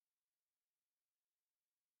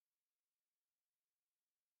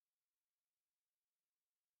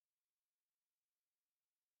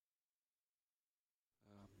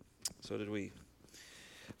So did we.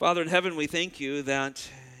 Father in heaven, we thank you that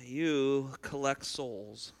you collect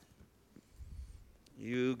souls.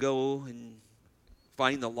 You go and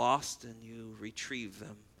find the lost and you retrieve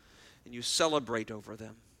them and you celebrate over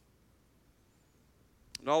them.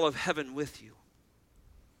 And all of heaven with you.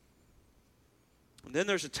 And then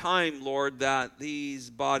there's a time, Lord, that these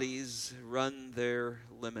bodies run their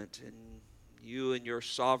limit, and you and your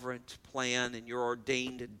sovereign plan and your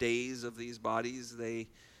ordained days of these bodies, they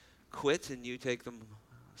quit and you take them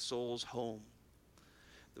souls home.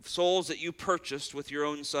 The souls that you purchased with your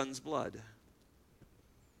own son's blood.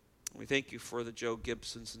 We thank you for the Joe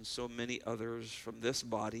Gibsons and so many others from this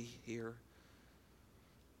body here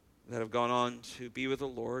that have gone on to be with the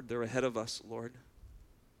Lord. They're ahead of us, Lord.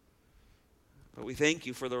 But we thank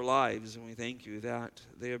you for their lives, and we thank you that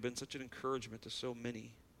they have been such an encouragement to so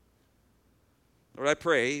many. Lord, I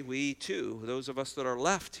pray we too, those of us that are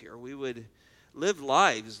left here, we would live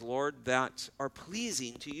lives, Lord, that are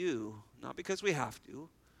pleasing to you, not because we have to,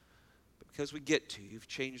 but because we get to. You've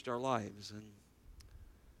changed our lives, and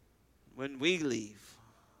when we leave,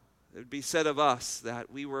 it would be said of us that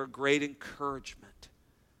we were a great encouragement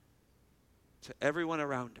to everyone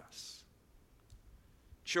around us.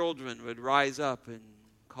 Children would rise up and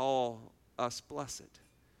call us blessed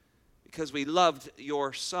because we loved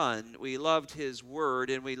your Son, we loved his word,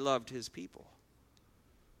 and we loved his people.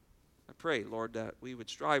 I pray, Lord, that we would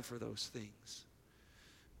strive for those things.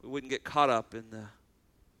 We wouldn't get caught up in the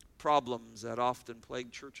problems that often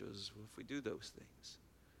plague churches if we do those things.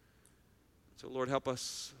 So, Lord, help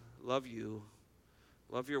us love you,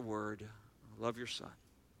 love your word, love your Son.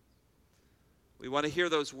 We want to hear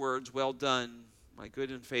those words, well done, my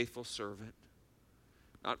good and faithful servant,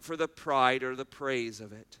 not for the pride or the praise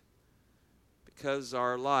of it, because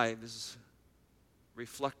our lives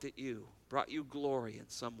reflected you, brought you glory in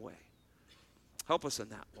some way. Help us in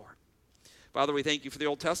that, Lord. Father, we thank you for the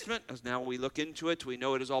Old Testament. As now we look into it, we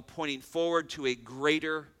know it is all pointing forward to a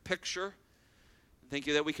greater picture. Thank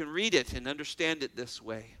you that we can read it and understand it this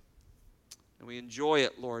way. And we enjoy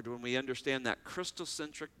it, Lord, when we understand that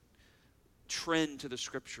Christocentric trend to the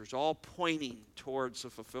Scriptures, all pointing towards the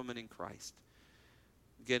fulfillment in Christ.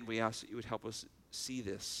 Again, we ask that you would help us see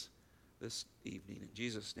this evening. In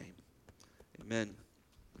Jesus' name, amen.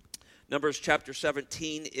 Numbers chapter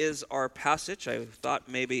 17 is our passage. I thought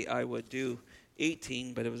maybe I would do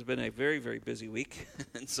 18, but it has been a very, very busy week,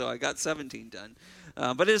 and so I got 17 done.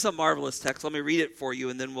 But it is a marvelous text. Let me read it for you,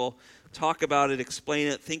 and then we'll talk about it, explain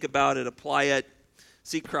it, think about it, apply it,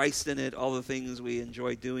 see Christ in it, all the things we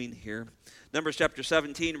enjoy doing here. Numbers chapter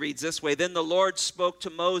 17 reads this way, Then the Lord spoke to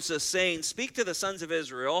Moses, saying, Speak to the sons of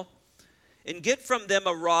Israel, and get from them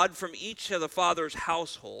a rod from each of the father's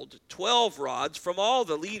household, 12 rods from all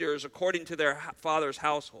the leaders according to their father's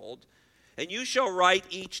household, and you shall write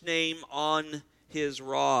each name on his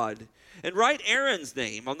rod, and write Aaron's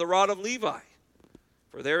name on the rod of Levi.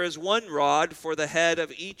 For there is one rod for the head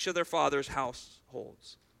of each of their father's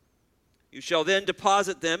households. You shall then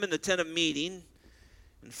deposit them in the tent of meeting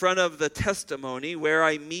in front of the testimony where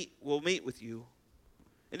I will meet with you.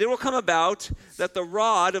 And it will come about that the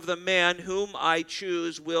rod of the man whom I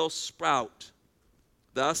choose will sprout.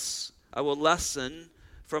 Thus I will lessen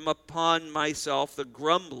from upon myself the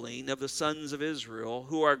grumbling of the sons of Israel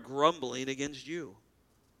who are grumbling against you.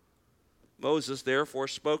 Moses therefore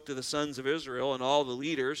spoke to the sons of Israel, and all the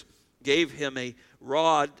leaders gave him a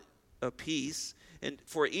rod apiece, and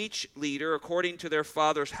for each leader, according to their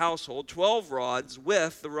father's household, 12 rods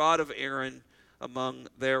with the rod of Aaron among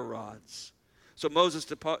their rods. So Moses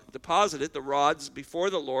deposited the rods before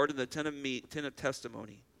the Lord in the tent of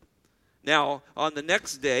testimony. Now, on the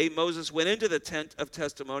next day, Moses went into the tent of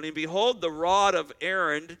testimony, and behold, the rod of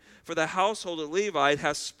Aaron for the household of Levi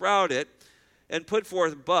has sprouted, and put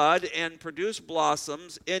forth bud, and produced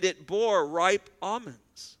blossoms, and it bore ripe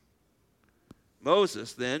almonds.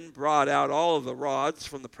 Moses then brought out all of the rods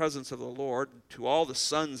from the presence of the Lord to all the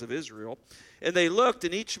sons of Israel, and they looked,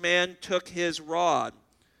 and each man took his rod.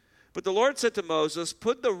 But the Lord said to Moses,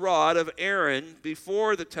 Put the rod of Aaron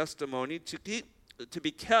before the testimony to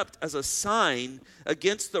be kept as a sign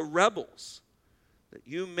against the rebels, that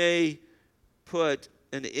you may put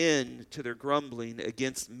an end to their grumbling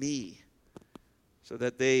against me, so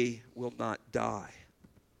that they will not die.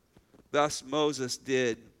 Thus Moses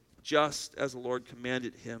did just as the Lord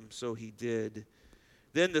commanded him, so he did.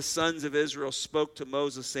 Then the sons of Israel spoke to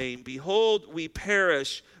Moses, saying, Behold, we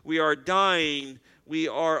perish, we are dying, we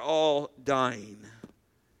are all dying.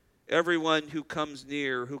 Everyone who comes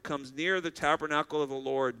near the tabernacle of the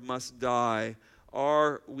Lord must die.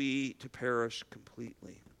 Are we to perish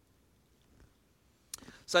completely?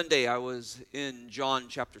 Sunday, I was in John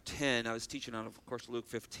chapter 10. I was teaching on, of course, Luke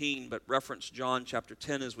 15, but referenced John chapter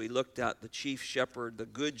 10 as we looked at the chief shepherd, the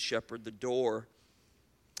good shepherd, the door.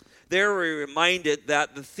 There we're reminded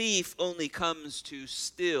that the thief only comes to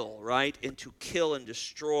steal, right, and to kill and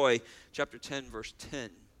destroy. Chapter 10, verse 10.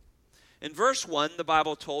 In verse 1, the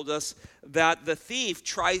Bible told us that the thief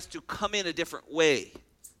tries to come in a different way.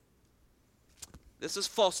 This is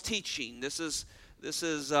false teaching. This is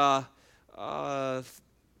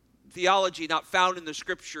theology not found in the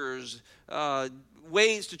Scriptures,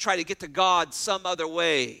 ways to try to get to God some other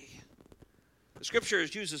way. The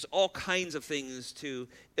Scriptures uses all kinds of things to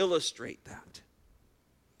illustrate that.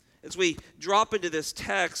 As we drop into this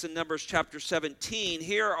text in Numbers chapter 17,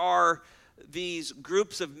 here are these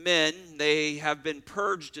groups of men. They have been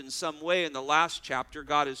purged in some way in the last chapter.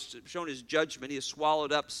 God has shown his judgment. He has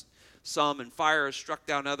swallowed up some, and fire has struck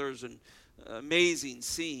down others, and amazing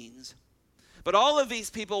scenes. But all of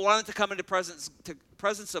these people wanted to come into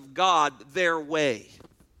presence of God their way,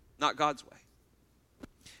 not God's way.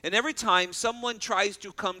 And every time someone tries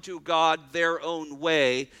to come to God their own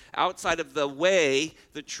way, outside of the way,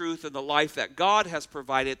 the truth, and the life that God has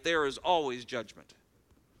provided, there is always judgment.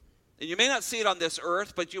 And you may not see it on this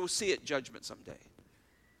earth, but you will see it judgment someday.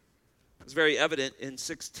 It's very evident in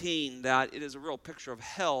 16 that it is a real picture of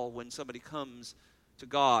hell when somebody comes to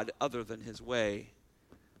God other than his way.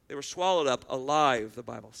 They were swallowed up alive, the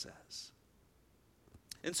Bible says.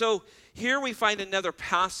 And so here we find another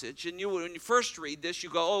passage, and when you first read this, you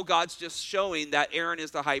go, oh, God's just showing that Aaron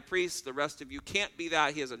is the high priest. The rest of you can't be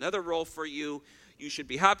that. He has another role for you. You should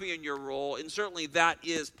be happy in your role, and certainly that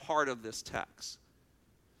is part of this text.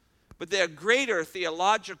 But the greater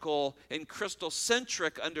theological and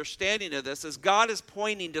Christocentric understanding of this is God is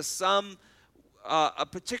pointing to a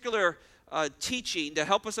particular teaching to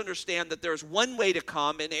help us understand that there's one way to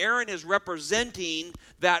come, and Aaron is representing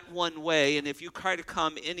that one way. And if you try to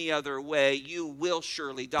come any other way, you will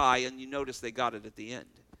surely die. And you notice they got it at the end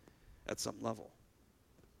at some level.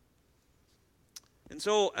 And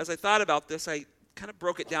so as I thought about this, I kind of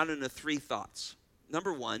broke it down into three thoughts.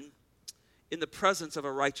 Number one, in the presence of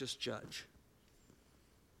a righteous judge.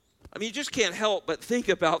 I mean, you just can't help but think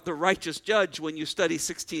about the righteous judge when you study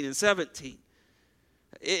 16 and 17.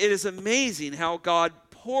 It is amazing how God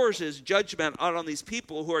pours his judgment out on these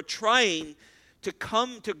people who are trying to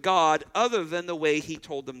come to God other than the way he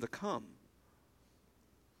told them to come.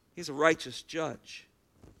 He's a righteous judge.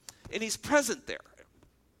 And he's present there.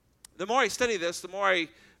 The more I study this, the more I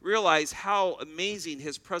realize how amazing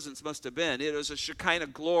his presence must have been. It was a Shekinah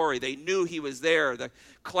glory. They knew he was there. The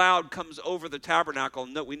cloud comes over the tabernacle.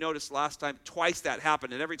 We noticed last time twice that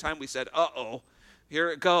happened. And every time we said, uh-oh, here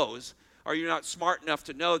it goes. Are you not smart enough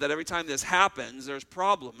to know that every time this happens, there's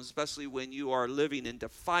problems, especially when you are living in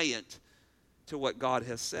defiant to what God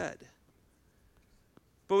has said?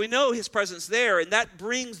 But we know his presence there, and that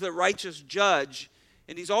brings the righteous judge,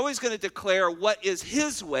 and he's always going to declare what is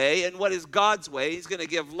his way and what is God's way. He's going to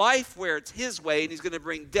give life where it's his way, and he's going to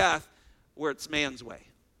bring death where it's man's way.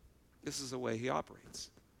 This is the way he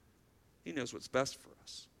operates. He knows what's best for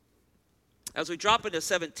us. As we drop into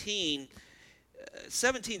 17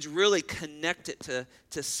 is really connected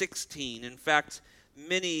to 16. In fact,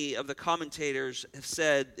 many of the commentators have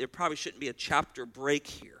said there probably shouldn't be a chapter break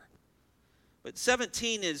here. But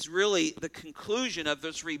 17 is really the conclusion of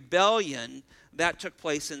this rebellion that took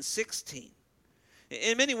place in 16.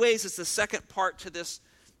 In many ways, it's the second part to this,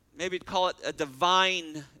 maybe you'd call it a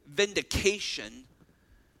divine vindication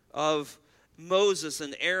of Moses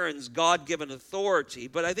and Aaron's God-given authority.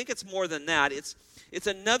 But I think it's more than that. It's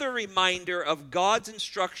another reminder of God's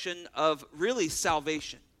instruction of really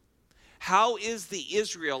salvation. How is the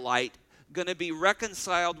Israelite going to be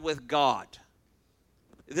reconciled with God?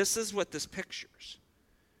 This is what this pictures.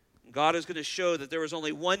 God is going to show that there is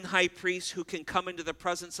only one high priest who can come into the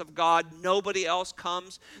presence of God. Nobody else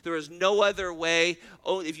comes. There is no other way.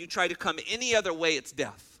 Oh, if you try to come any other way, it's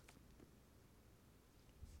death.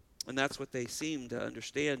 And that's what they seem to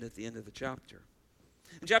understand at the end of the chapter.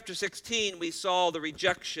 In chapter 16, we saw the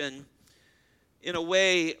rejection in a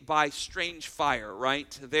way by strange fire,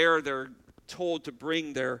 right? There they're told to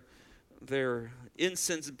bring their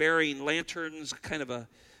incense-bearing lanterns, kind of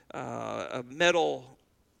a metal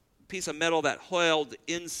piece of metal that held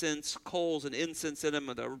incense, coals and incense in them,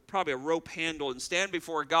 with probably a rope handle, and stand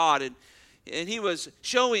before God. And he was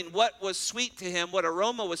showing what was sweet to him, what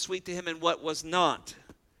aroma was sweet to him, and what was not.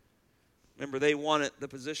 Remember, they wanted the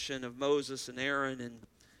position of Moses and Aaron, and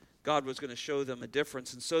God was going to show them a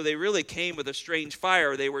difference. And so they really came with a strange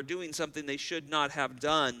fire. They were doing something they should not have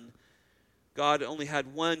done. God only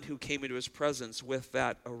had one who came into his presence with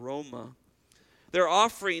that aroma. Their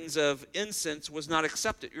offerings of incense was not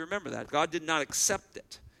accepted. You remember that. God did not accept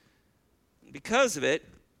it. And because of it,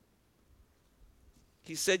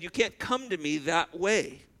 he said, you can't come to me that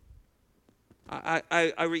way.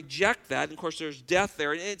 I reject that. And of course, there's death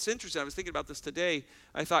there. And it's interesting. I was thinking about this today.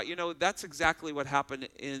 I thought, that's exactly what happened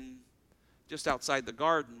in just outside the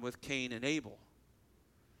garden with Cain and Abel.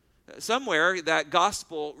 Somewhere that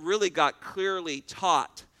gospel really got clearly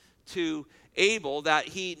taught to Abel, that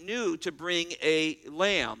he knew to bring a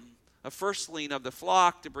lamb, a firstling of the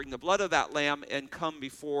flock, to bring the blood of that lamb and come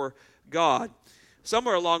before God.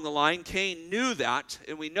 Somewhere along the line, Cain knew that,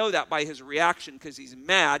 and we know that by his reaction because he's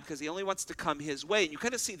mad because he only wants to come his way. And you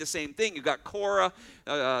kind of see the same thing. You've got Korah,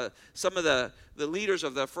 some of the leaders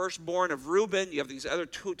of the firstborn of Reuben. You have these other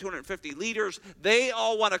 250 leaders. They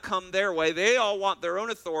all want to come their way. They all want their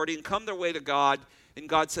own authority and come their way to God. And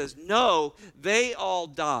God says, no, they all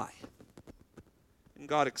die. And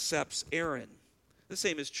God accepts Aaron. The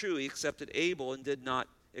same is true. He accepted Abel and did not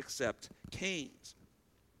accept Cain's.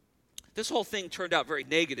 This whole thing turned out very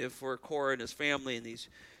negative for Korah and his family and these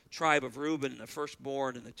tribe of Reuben and the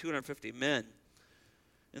firstborn and the 250 men.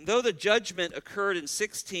 And though the judgment occurred in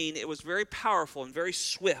 16, it was very powerful and very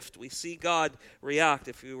swift. We see God react.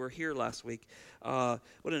 If you were here last week, what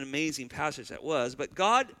an amazing passage that was. But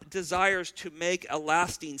God desires to make a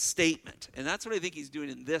lasting statement. And that's what I think he's doing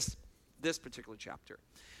in this particular chapter.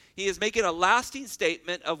 He is making a lasting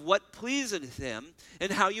statement of what pleases him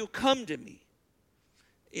and how you come to me.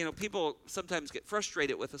 People sometimes get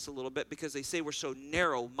frustrated with us a little bit because they say we're so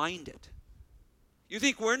narrow-minded. You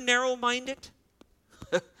think we're narrow-minded?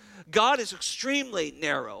 God is extremely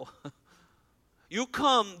narrow. You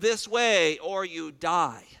come this way or you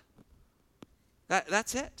die.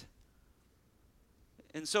 That's it.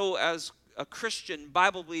 And so as a Christian,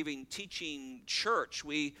 Bible-believing, teaching church,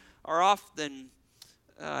 we are often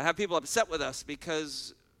have people upset with us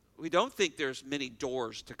because we don't think there's many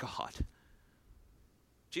doors to God.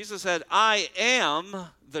 Jesus said, I am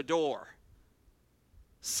the door.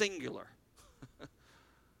 Singular.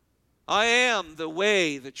 I am the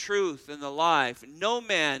way, the truth, and the life. No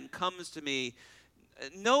man comes to me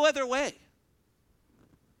no other way.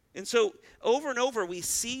 And so over and over we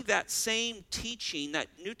see that same teaching, that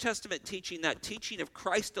New Testament teaching, that teaching of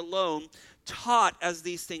Christ alone taught as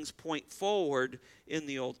these things point forward in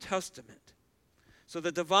the Old Testament. So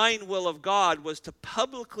the divine will of God was to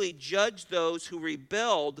publicly judge those who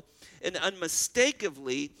rebelled and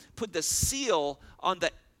unmistakably put the seal on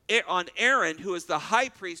Aaron, who is the high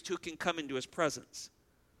priest who can come into his presence.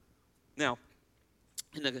 Now,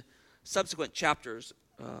 in the subsequent chapters,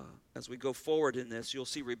 as we go forward in this, you'll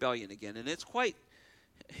see rebellion again. And it's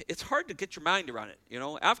hard to get your mind around it.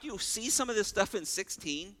 After you see some of this stuff in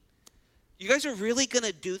 16, you guys are really going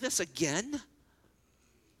to do this again?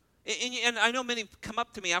 And I know many come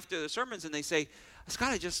up to me after the sermons and they say,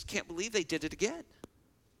 Scott, I just can't believe they did it again.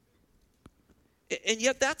 And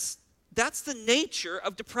yet that's the nature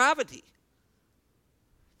of depravity.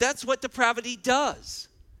 That's what depravity does.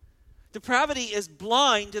 Depravity is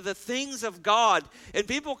blind to the things of God, and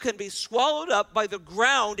people can be swallowed up by the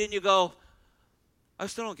ground, and you go, I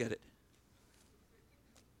still don't get it.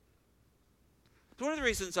 It's one of the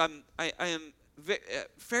reasons I am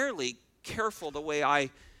fairly careful the way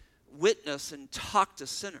I witness and talk to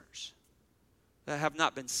sinners that have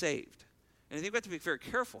not been saved. And I think we have to be very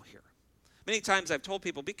careful here. Many times I've told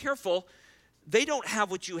people, be careful, they don't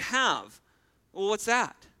have what you have. Well, what's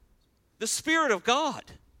that? The Spirit of God.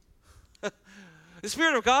 The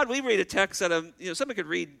Spirit of God, we read a text that, somebody could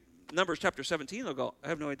read Numbers chapter 17, they'll go, I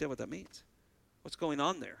have no idea what that means. What's going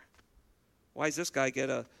on there? Why does this guy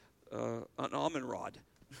get an almond rod?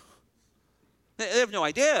 They have no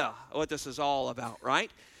idea what this is all about,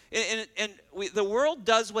 right? And the world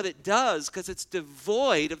does what it does because it's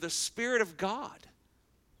devoid of the Spirit of God.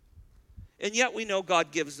 And yet we know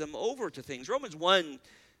God gives them over to things. Romans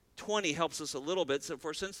 1:20 helps us a little bit. So,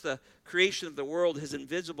 for since the creation of the world, his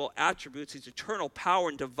invisible attributes, his eternal power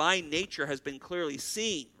and divine nature has been clearly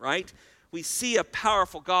seen, right? We see a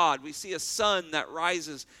powerful God. We see a sun that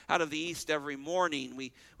rises out of the east every morning.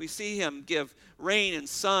 We see him give rain and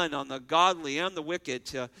sun on the godly and the wicked.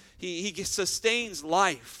 He sustains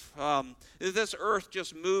life. This earth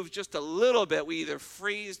just moves just a little bit. We either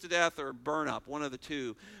freeze to death or burn up, one of the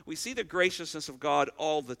two. We see the graciousness of God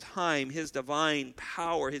all the time. His divine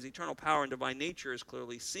power, his eternal power and divine nature is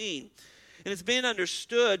clearly seen. And it's been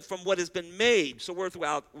understood from what has been made. So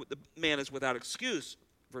the man is without excuse.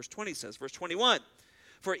 Verse 20 says, verse 21,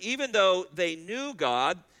 for even though they knew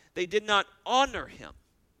God, they did not honor him.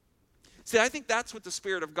 See, I think that's what the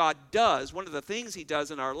Spirit of God does. One of the things he does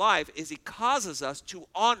in our life is he causes us to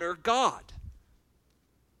honor God.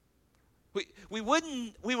 We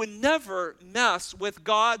would never mess with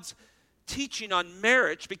God's teaching on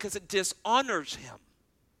marriage because it dishonors him.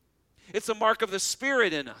 It's a mark of the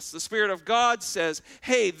Spirit in us. The Spirit of God says,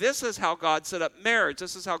 hey, this is how God set up marriage.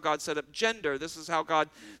 This is how God set up gender. This is how God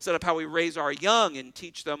set up how we raise our young and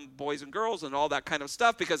teach them boys and girls and all that kind of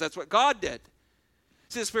stuff, because that's what God did.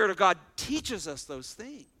 See, the Spirit of God teaches us those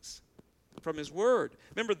things from his word.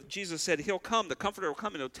 Remember, Jesus said he'll come, the Comforter will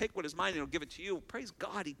come, and he'll take what is mine and he'll give it to you. Praise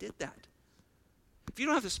God, he did that. If you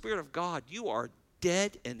don't have the Spirit of God, you are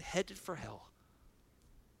dead and headed for hell.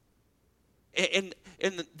 And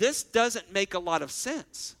this doesn't make a lot of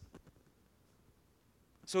sense.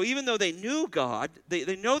 So even though they knew God,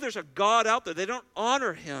 they know there's a God out there, they don't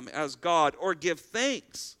honor him as God or give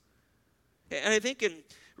thanks. And I think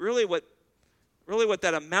really what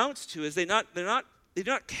that amounts to is they do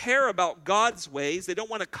not care about God's ways, they don't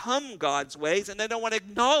want to come God's ways, and they don't want to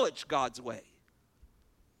acknowledge God's way.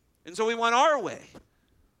 And so we want our way.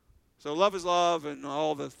 So love is love and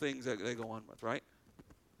all the things that they go on with, right?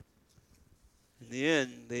 In the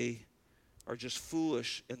end, they are just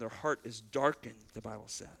foolish and their heart is darkened, the Bible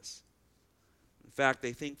says. In fact,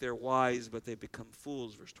 they think they're wise, but they become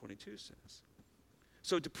fools, verse 22 says.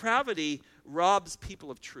 So depravity robs people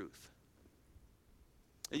of truth.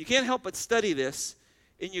 And you can't help but study this,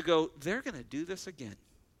 and you go, they're going to do this again.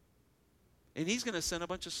 And he's going to send a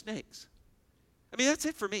bunch of snakes. I mean, that's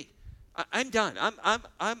it for me. I'm done.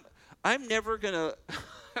 I'm never going to,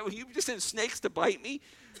 you just send snakes to bite me.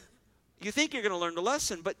 You think you're going to learn the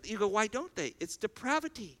lesson, but you go, why don't they? It's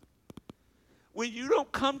depravity. When you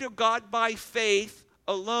don't come to God by faith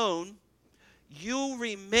alone, you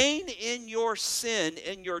remain in your sin,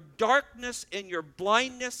 in your darkness, in your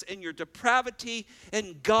blindness, in your depravity,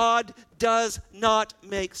 and God does not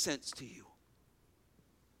make sense to you.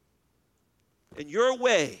 And your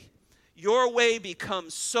way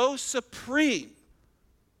becomes so supreme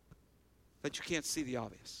that you can't see the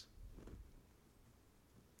obvious.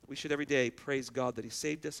 We should every day praise God that he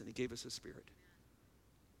saved us and he gave us his Spirit.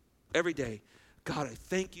 Every day, God, I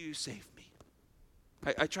thank you saved me.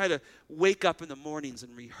 I try to wake up in the mornings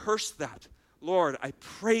and rehearse that. Lord, I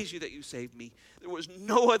praise you that you saved me. There was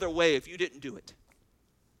no other way if you didn't do it.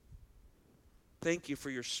 Thank you for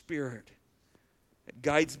your Spirit. It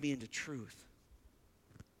guides me into truth.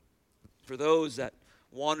 For those that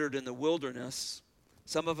wandered in the wilderness,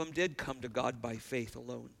 some of them did come to God by faith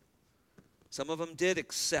alone. Some of them did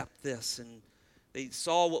accept this, and they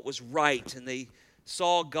saw what was right, and they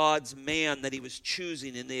saw God's man that he was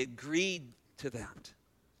choosing, and they agreed to that.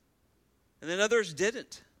 And then others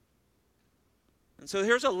didn't. And so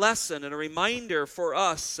here's a lesson and a reminder for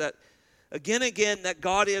us that again, that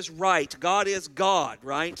God is right. God is God,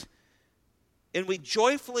 right? And we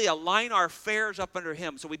joyfully align our affairs up under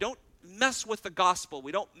him. So we don't mess with the gospel.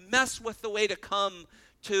 We don't mess with the way to come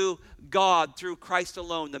to God through Christ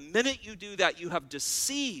alone. The minute you do that, you have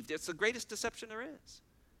deceived. It's the greatest deception there is.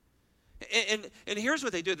 And here's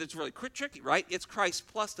what they do that's really tricky, right? It's Christ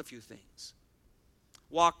plus a few things.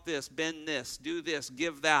 Walk this, bend this, do this,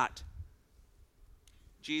 give that.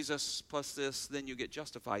 Jesus plus this, then you get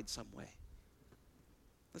justified some way.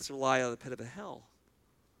 That's a lie out of the pit of hell.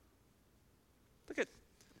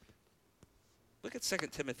 Look at 2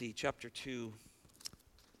 Timothy chapter 2.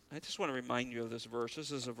 I just want to remind you of this verse.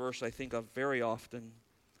 This is a verse I think of very often.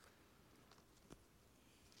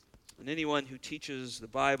 And anyone who teaches the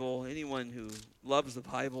Bible, anyone who loves the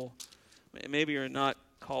Bible, maybe you're not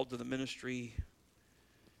called to the ministry,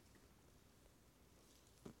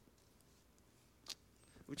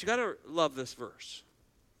 but you got to love this verse.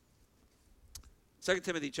 2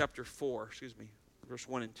 Timothy chapter 4, verse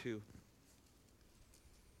 1 and 2.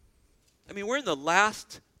 I mean, we're in the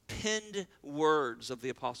last penned words of the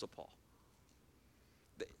Apostle Paul.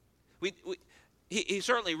 He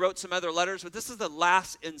certainly wrote some other letters, but this is the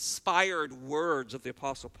last inspired words of the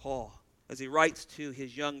Apostle Paul as he writes to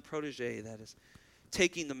his young protege that is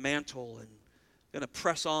taking the mantle and going to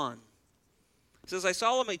press on. He says, I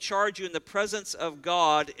solemnly charge you in the presence of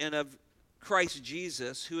God and of Christ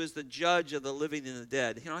Jesus, who is the judge of the living and the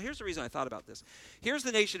dead. You know, here's the reason I thought about this. Here's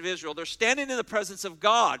the nation of Israel. They're standing in the presence of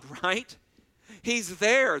God, right? He's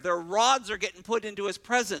there. Their rods are getting put into his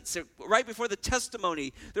presence. Right before the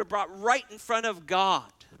testimony, they're brought right in front of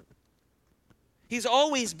God. He's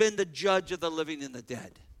always been the judge of the living and the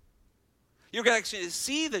dead. You're going to actually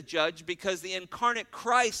see the judge because the incarnate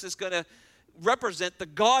Christ is going to represent the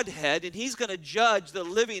Godhead, and he's going to judge the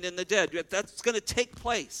living and the dead. That's going to take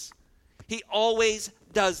place. He always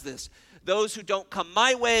does this. Those who don't come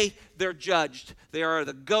my way, they're judged. They are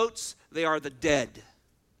the goats. They are the dead.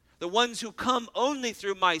 The ones who come only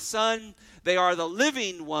through my Son, they are the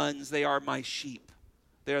living ones. They are my sheep.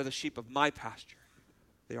 They are the sheep of my pasture.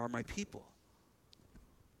 They are my people.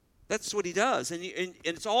 That's what he does. And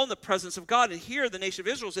it's all in the presence of God. And here the nation of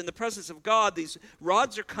Israel is in the presence of God. These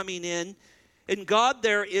rods are coming in. And God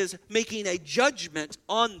there is making a judgment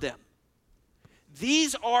on them.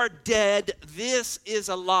 These are dead. This is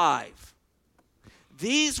alive.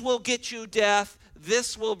 These will get you death.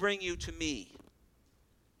 This will bring you to me.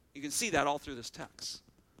 You can see that all through this text.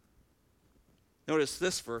 Notice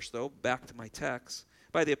this verse, though, back to my text.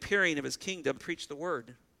 By the appearing of his kingdom, preach the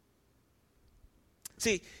word.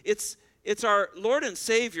 See, it's our Lord and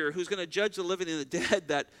Savior who's going to judge the living and the dead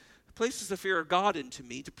that places the fear of God into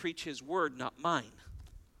me to preach his word, not mine.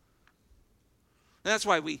 And that's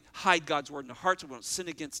why we hide God's word in our hearts. We won't sin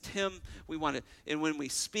against him. And when we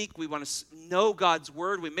speak, we want to know God's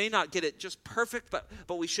word. We may not get it just perfect,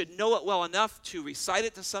 but we should know it well enough to recite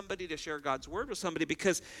it to somebody, to share God's word with somebody,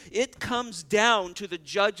 because it comes down to the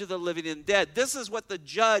judge of the living and dead. This is what the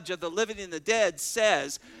judge of the living and the dead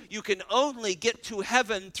says. You can only get to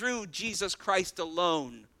heaven through Jesus Christ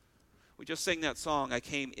alone. We just sang that song, I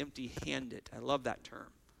Came Empty-Handed. I love that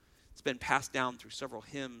term. It's been passed down through several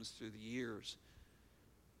hymns through the years.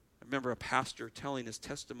 I remember a pastor telling his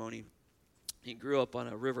testimony. He grew up on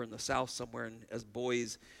a river in the south somewhere, and as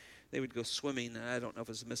boys, they would go swimming. I don't know if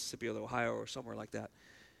it was Mississippi or Ohio or somewhere like that.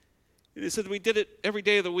 And he said, we did it every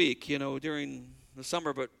day of the week, during the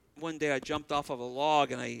summer, but one day I jumped off of a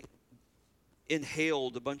log and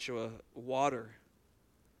inhaled a bunch of water.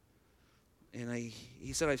 And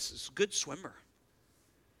he said, I was a good swimmer.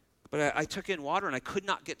 But I took in water and I could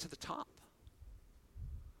not get to the top.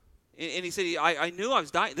 And he said, I knew I was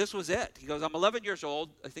dying. This was it. He goes, I'm 11 years old.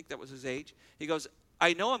 I think that was his age. He goes,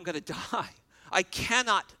 I know I'm going to die. I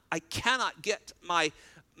cannot get my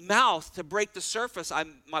mouth to break the surface.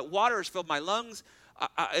 My water has filled my lungs.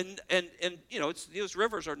 Those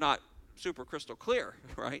rivers are not super crystal clear,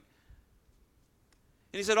 right?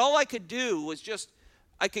 And he said, all I could do was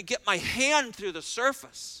I could get my hand through the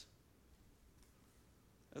surface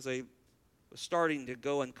as I was starting to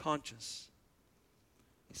go unconscious.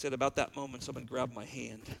 He said, about that moment, someone grabbed my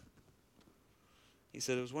hand. He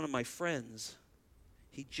said, it was one of my friends.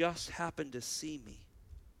 He just happened to see me.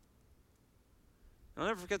 I'll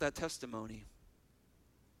never forget that testimony.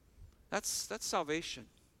 That's salvation.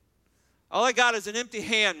 All I got is an empty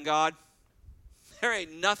hand, God. There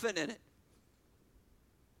ain't nothing in it.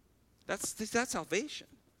 That's salvation.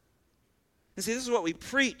 And see, this is what we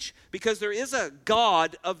preach, because there is a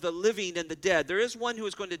God of the living and the dead. There is one who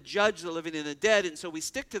is going to judge the living and the dead, and so we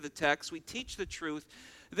stick to the text. We teach the truth.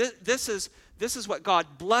 This is what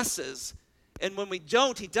God blesses, and when we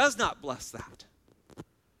don't, he does not bless that.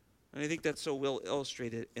 And I think that's so well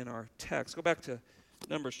illustrated in our text. Go back to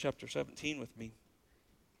Numbers chapter 17 with me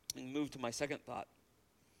and move to my second thought.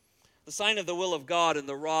 The sign of the will of God and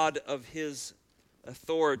the rod of his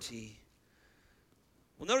authority.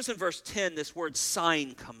 Well, notice in verse 10, this word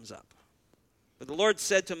sign comes up. But the Lord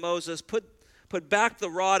said to Moses, put back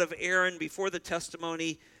the rod of Aaron before the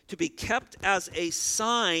testimony to be kept as a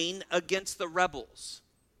sign against the rebels.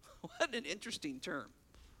 What an interesting term.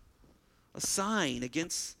 A sign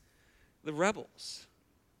against the rebels.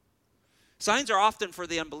 Signs are often for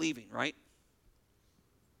the unbelieving, right?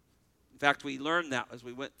 In fact, we learned that as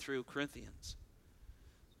we went through Corinthians,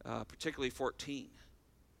 particularly 14.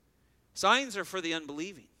 Signs are for the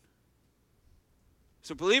unbelieving.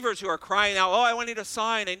 So believers who are crying out, I need a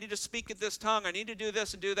sign, I need to speak in this tongue, I need to do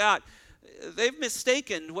this and do that, they've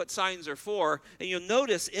mistaken what signs are for. And you'll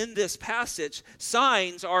notice in this passage,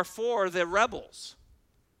 signs are for the rebels.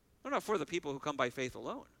 They're not for the people who come by faith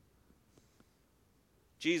alone.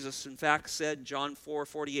 Jesus, in fact, said in John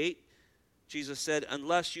 4:48, Jesus said,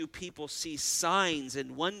 unless you people see signs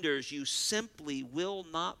and wonders, you simply will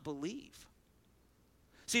not believe.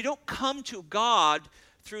 So you don't come to God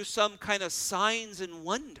through some kind of signs and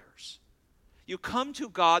wonders. You come to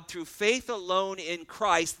God through faith alone in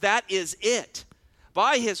Christ. That is it.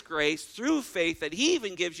 By his grace, through faith, that he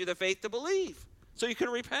even gives you the faith to believe so you can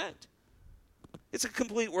repent. It's a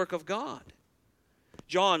complete work of God.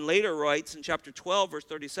 John later writes in chapter 12, verse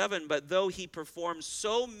 37, but though he performed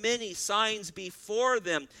so many signs before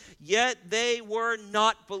them, yet they were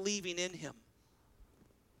not believing in him.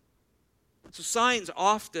 So signs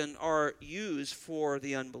often are used for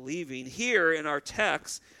the unbelieving. Here in our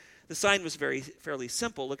text, the sign was fairly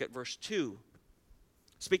simple. Look at verse 2.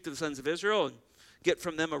 Speak to the sons of Israel and get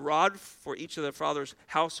from them a rod for each of their father's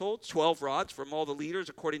households, 12 rods from all the leaders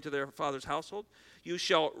according to their father's household. You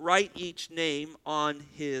shall write each name on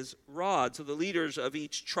his rod. So the leaders of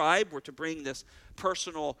each tribe were to bring this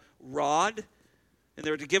personal rod, and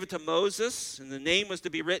they were to give it to Moses, and the name was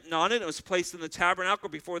to be written on it. It was placed in the tabernacle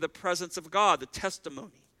before the presence of God, the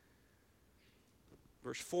testimony.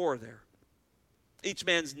 Verse 4 there. Each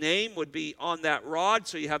man's name would be on that rod.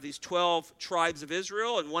 So you have these 12 tribes of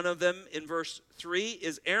Israel, and one of them in verse 3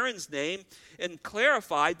 is Aaron's name, and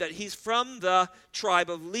clarified that he's from the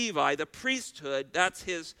tribe of Levi, the priesthood. That's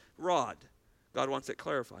his rod. God wants it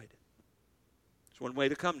clarified. It's one way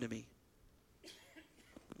to come to me.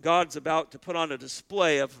 God's about to put on a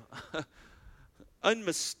display of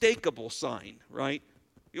unmistakable sign, right?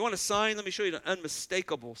 You want a sign? Let me show you an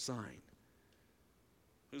unmistakable sign.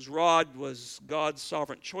 Whose rod was God's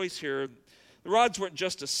sovereign choice here. The rods weren't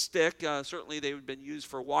just a stick. Certainly they had been used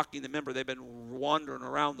for walking. Remember, they've been wandering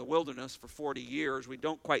around the wilderness for 40 years. We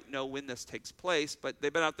don't quite know when this takes place, but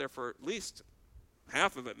they've been out there for at least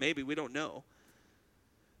half of it, maybe. We don't know.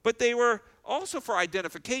 But they were also for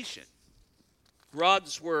identification.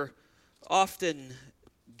 Rods were often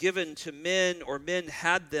given to men, or men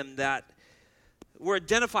had them that were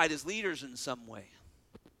identified as leaders in some way.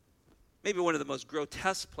 Maybe one of the most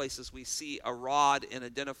grotesque places we see a rod and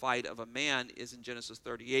identified of a man is in Genesis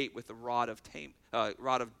 38 with the rod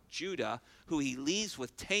of Judah, who he leaves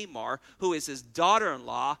with Tamar, who is his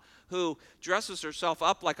daughter-in-law, who dresses herself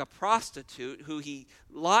up like a prostitute, who he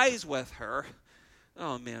lies with her.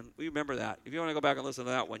 Oh, man, we remember that. If you want to go back and listen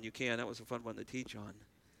to that one, you can. That was a fun one to teach on.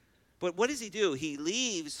 But what does he do? He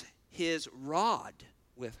leaves his rod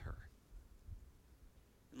with her.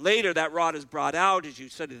 Later, that rod is brought out as you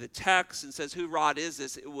study the text and says, whose rod is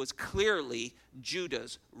this? It was clearly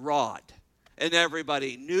Judah's rod. And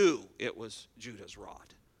everybody knew it was Judah's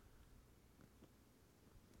rod.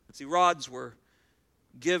 See, rods were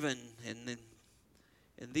given, and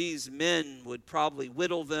these men would probably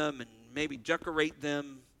whittle them and maybe decorate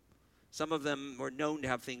them. Some of them were known to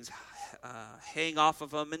have things hang off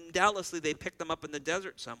of them, and doubtlessly they picked them up in the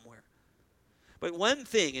desert somewhere. But one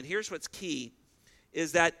thing, and here's what's key,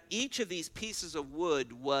 is that each of these pieces of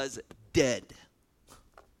wood was dead.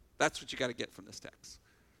 That's what you got to get from this text.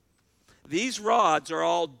 These rods are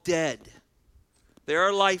all dead. They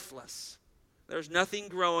are lifeless. There's nothing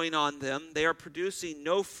growing on them. They are producing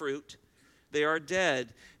no fruit. They are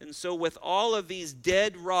dead. And so with all of these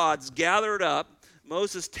dead rods gathered up,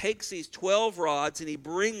 Moses takes these 12 rods and he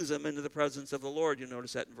brings them into the presence of the Lord. You'll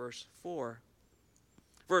notice that in verse 4.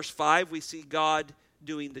 Verse 5, we see God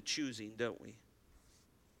doing the choosing, don't we?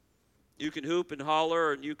 You can hoop and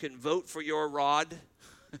holler, and you can vote for your rod.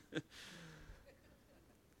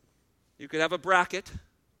 You could have a bracket.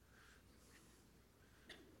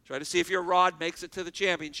 Try to see if your rod makes it to the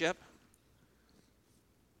championship.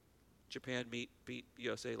 Japan beat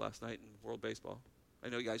USA last night in World Baseball. I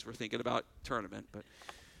know you guys were thinking about tournament, but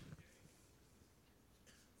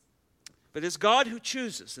it's God who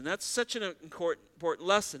chooses, and that's such an important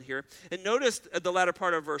lesson here. And notice at the latter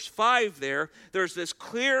part of verse 5 there's this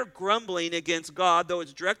clear grumbling against God, though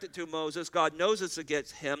it's directed to Moses. God knows it's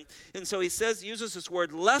against him. And so he uses this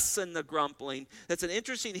word, lessen the grumbling. That's an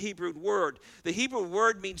interesting Hebrew word. The Hebrew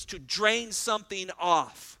word means to drain something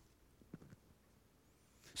off.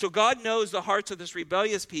 So God knows the hearts of this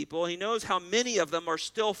rebellious people. He knows how many of them are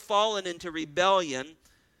still fallen into rebellion.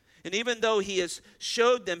 And even though he has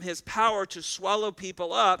showed them his power to swallow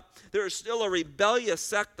people up, there is still a rebellious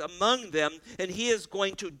sect among them, and he is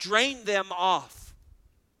going to drain them off.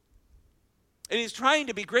 And he's trying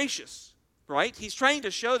to be gracious, right? He's trying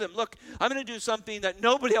to show them, look, I'm going to do something that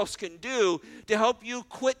nobody else can do to help you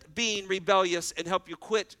quit being rebellious and help you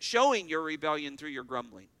quit showing your rebellion through your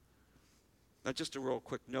grumbling. Now, just a real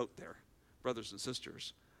quick note there, brothers and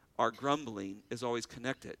sisters. Our grumbling is always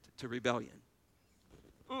connected to rebellion.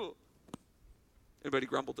 Ooh. Anybody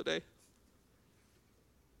grumble today?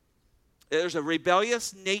 There's a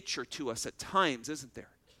rebellious nature to us at times, isn't there?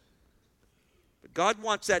 But God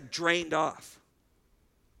wants that drained off.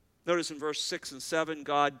 Notice in verse 6 and 7,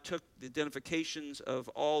 God took the identifications of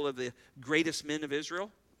all of the greatest men of Israel.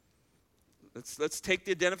 Let's take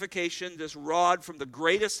the identification, this rod from the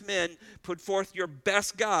greatest men, put forth your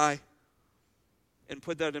best guy, and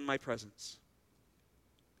put that in my presence.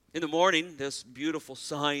 In the morning, this beautiful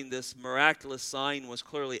sign, this miraculous sign was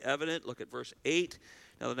clearly evident. Look at verse 8.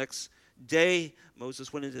 Now the next day,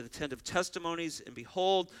 Moses went into the tent of testimonies, and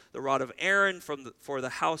behold, the rod of Aaron for the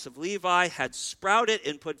house of Levi had sprouted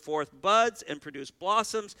and put forth buds and produced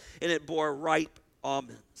blossoms, and it bore ripe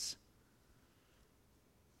almonds.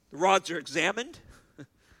 The rods are examined.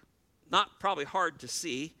 not probably hard to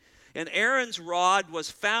see. And Aaron's rod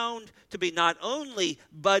was found to be not only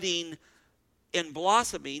budding and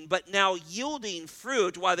blossoming, but now yielding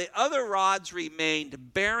fruit, while the other rods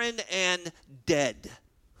remained barren and dead.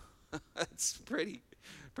 That's pretty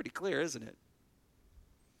clear, isn't it?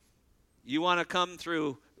 You want to come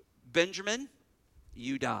through Benjamin,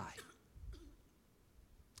 you die.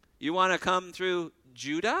 You want to come through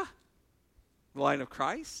Judah, the line of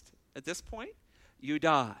Christ, at this point, you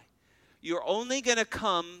die. You're only going to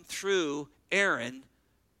come through Aaron,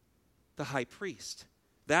 the high priest.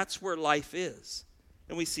 That's where life is.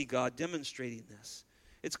 And we see God demonstrating this.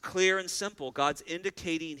 It's clear and simple. God's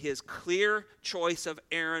indicating his clear choice of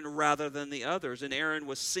Aaron rather than the others. And Aaron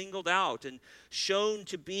was singled out and shown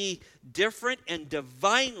to be different and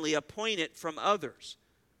divinely appointed from others.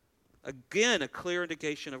 Again, a clear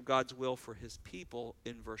indication of God's will for his people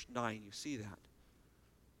in verse 9. You see that.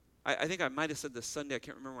 I think I might have said this Sunday. I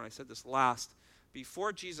can't remember when I said this last.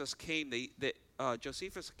 Before Jesus came,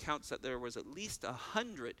 Josephus accounts that there was at least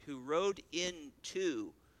 100 who rode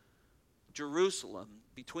into Jerusalem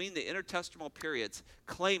between the intertestamental periods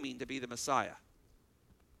claiming to be the Messiah.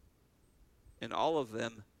 And all of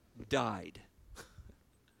them died.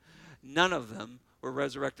 None of them were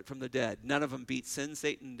resurrected from the dead. None of them beat sin,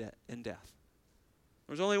 Satan, and death.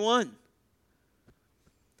 There was only one.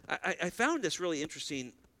 I found this really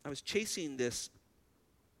interesting. I was chasing this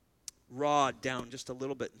rod down just a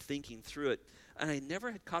little bit and thinking through it, and I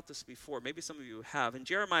never had caught this before. Maybe some of you have. In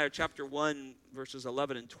Jeremiah chapter 1, verses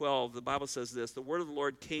 11 and 12, the Bible says this, "The word of the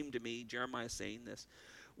Lord came to me," Jeremiah saying this,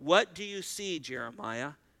 "What do you see,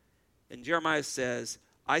 Jeremiah?" And Jeremiah says,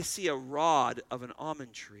 "I see a rod of an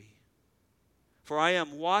almond tree. For I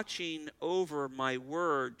am watching over my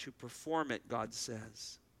word to perform it," God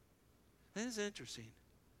says. That is interesting.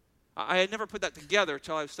 I had never put that together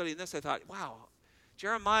until I was studying this. I thought, wow,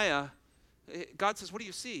 Jeremiah, God says, "What do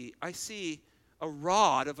you see?" I see a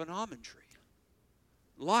rod of an almond tree.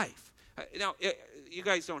 Life. Now, you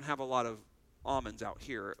guys don't have a lot of almonds out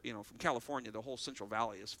here. You know, from California, the whole Central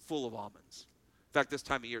Valley is full of almonds. In fact, this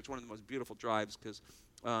time of year, it's one of the most beautiful drives because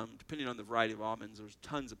depending on the variety of almonds, there's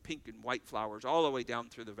tons of pink and white flowers all the way down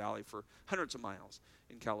through the valley for hundreds of miles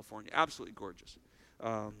in California. Absolutely gorgeous.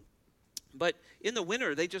 But in the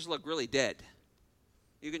winter, they just look really dead.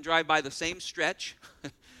 You can drive by the same stretch,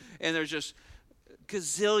 and there's just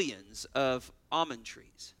gazillions of almond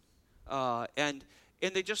trees. And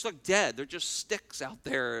they just look dead. They're just sticks out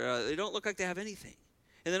there. They don't look like they have anything.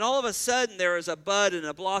 And then all of a sudden, there is a bud and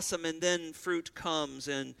a blossom, and then fruit comes,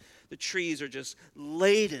 and the trees are just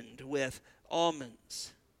laden with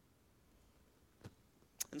almonds.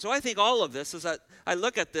 And so I think all of this, as I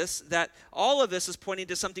look at this, that all of this is pointing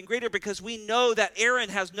to something greater, because we know that Aaron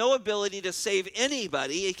has no ability to save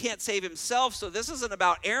anybody. He can't save himself, so this isn't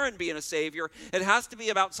about Aaron being a savior. It has to be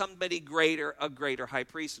about somebody greater, a greater high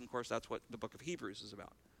priest. And of course, that's what the book of Hebrews is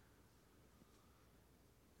about.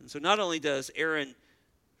 And so not only does Aaron's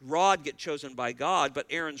rod get chosen by God, but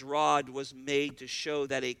Aaron's rod was made to show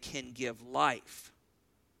that it can give life.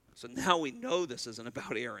 So now we know this isn't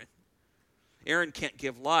about Aaron. Aaron can't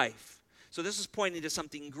give life. So this is pointing to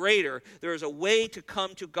something greater. There is a way to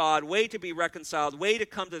come to God, way to be reconciled, way to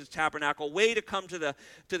come to the tabernacle, way to come to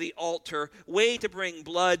the altar, way to bring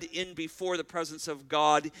blood in before the presence of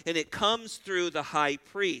God, and it comes through the high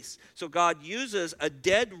priest. So God uses a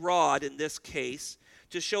dead rod in this case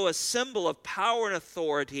to show a symbol of power and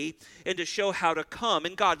authority and to show how to come.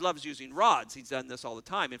 And God loves using rods. He's done this all the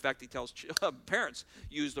time. In fact, he tells parents,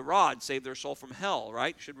 use the rod, save their soul from hell,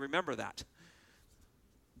 right? You should remember that.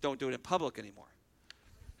 Don't do it in public anymore.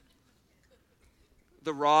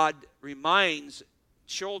 The rod reminds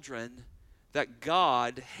children that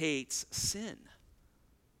God hates sin.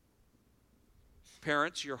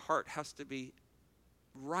 Parents, your heart has to be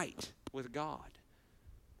right with God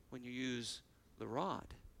when you use the rod.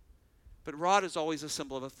 But rod is always a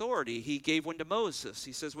symbol of authority. He gave one to Moses.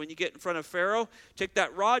 He says, when you get in front of Pharaoh, take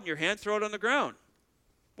that rod in your hand, throw it on the ground.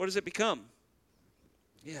 What does it become?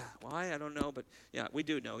 Yeah, why? I don't know, but yeah, we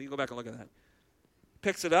do know. You can go back and look at that.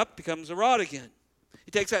 Picks it up, becomes a rod again.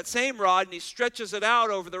 He takes that same rod and he stretches it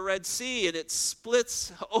out over the Red Sea, and it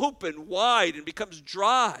splits open wide and becomes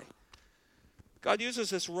dry. God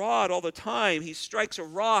uses this rod all the time. He strikes a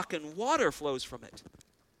rock and water flows from it.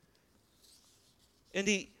 And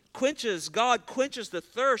God quenches the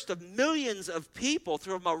thirst of millions of people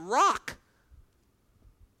through a rock.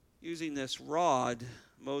 Using this rod,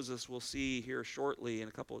 Moses will see here shortly in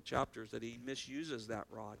a couple of chapters that he misuses that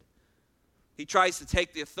rod. He tries to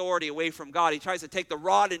take the authority away from God. He tries to take the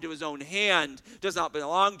rod into his own hand. It does not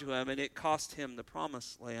belong to him, and it cost him the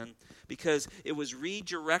promised land because it was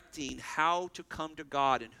redirecting how to come to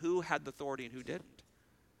God and who had the authority and who didn't.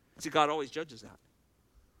 See, God always judges that.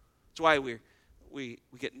 That's why we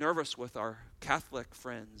get nervous with our Catholic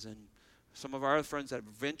friends and some of our other friends that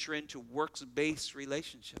venture into works-based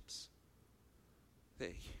relationships.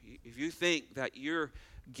 If you think that you're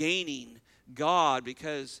gaining God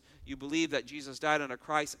because you believe that Jesus died on a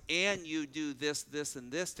cross and you do this, this,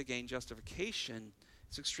 and this to gain justification,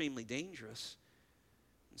 it's extremely dangerous.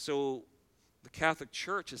 So the Catholic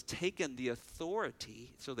Church has taken the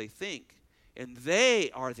authority, so they think, and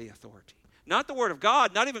they are the authority. Not the Word of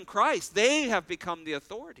God, not even Christ. They have become the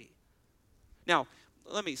authority. Now,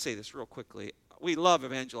 let me say this real quickly. We love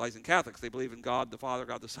evangelizing Catholics. They believe in God the Father,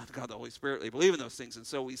 God the Son, God the Holy Spirit. They believe in those things. And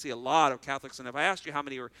so we see a lot of Catholics. And if I asked you how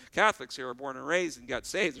many are Catholics here, are born and raised and got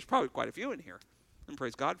saved, there's probably quite a few in here. And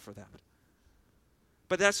praise God for that.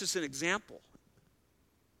 But that's just an example.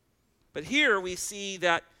 But here we see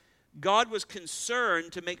that God was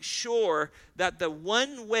concerned to make sure that the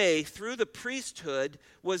one way through the priesthood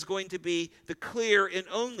was going to be the clear and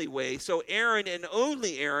only way. So Aaron and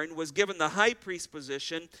only Aaron was given the high priest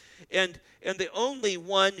position, and the only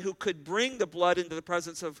one who could bring the blood into the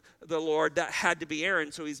presence of the Lord, that had to be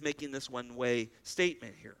Aaron. So he's making this one-way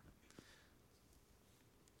statement here.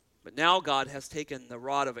 But now God has taken the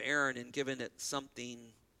rod of Aaron and given it something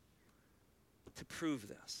to prove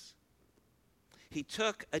this. He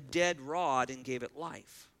took a dead rod and gave it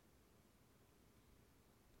life.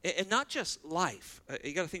 And not just life,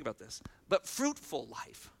 you got to think about this, but fruitful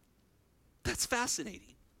life. That's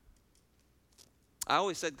fascinating. I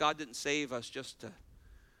always said God didn't save us just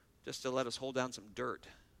to let us hold down some dirt.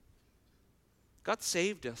 God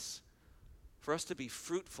saved us for us to be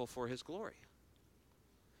fruitful for his glory.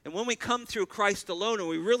 And when we come through Christ alone and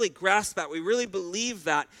we really grasp that, we really believe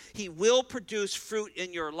that, he will produce fruit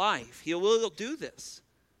in your life. He will do this.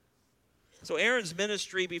 So Aaron's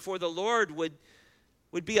ministry before the Lord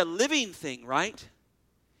would be a living thing, right?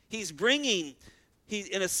 In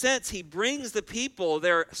a sense, he brings the people,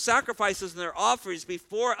 their sacrifices and their offerings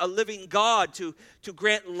before a living God to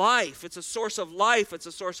grant life. It's a source of life. It's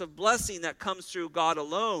a source of blessing that comes through God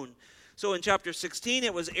alone. So in chapter 16,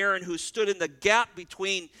 it was Aaron who stood in the gap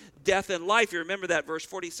between death and life. You remember that, verse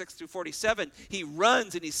 46 through 47. He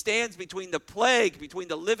runs and he stands between the plague, between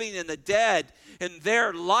the living and the dead. And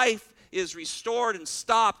their life is restored and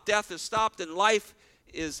stopped. Death is stopped and life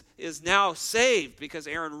is now saved because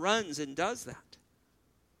Aaron runs and does that.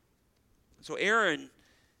 So Aaron's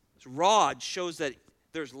rod shows that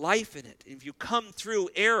there's life in it. If you come through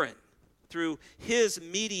Aaron, through his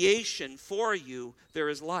mediation for you, there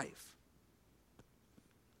is life.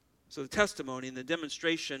 So the testimony and the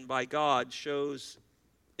demonstration by God shows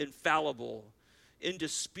infallible,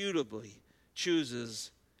 indisputably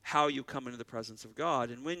chooses how you come into the presence of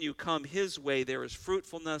God. And when you come his way, there is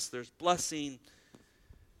fruitfulness, there's blessing.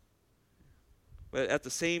 But at the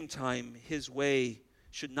same time, his way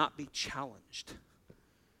should not be challenged.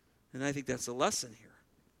 And I think that's the lesson here.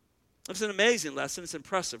 It's an amazing lesson. It's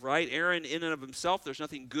impressive, right? Aaron in and of himself, there's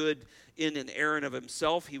nothing good in an Aaron of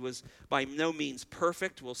himself. He was by no means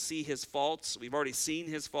perfect. We'll see his faults. We've already seen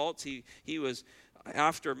his faults. He was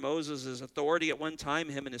after Moses' authority at one time,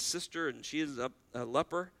 him and his sister, and she is a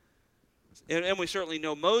leper. And we certainly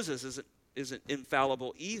know Moses isn't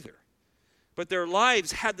infallible either. But their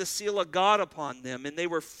lives had the seal of God upon them, and they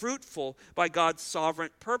were fruitful by God's sovereign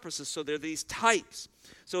purposes. So they're these types.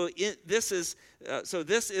 So this is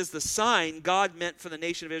the sign God meant for the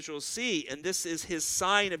nation of Israel to see, and this is his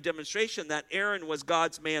sign of demonstration that Aaron was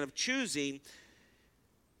God's man of choosing,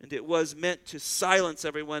 and it was meant to silence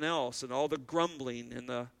everyone else and all the grumbling and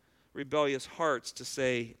the rebellious hearts to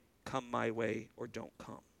say, come my way or don't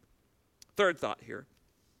come. Third thought here,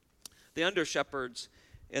 the under-shepherds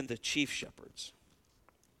and the chief shepherds.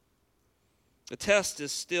 The test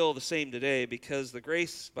is still the same today because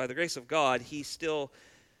by the grace of God, he still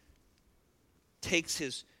takes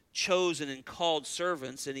his chosen and called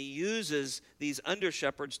servants and he uses these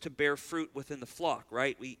under-shepherds to bear fruit within the flock,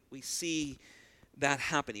 right? We see that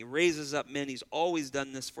happen. He raises up men. He's always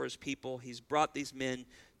done this for his people. He's brought these men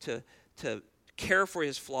to care for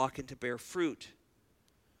his flock and to bear fruit.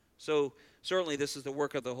 So certainly this is the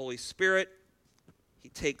work of the Holy Spirit. He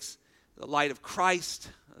takes the light of Christ.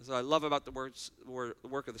 As I love about the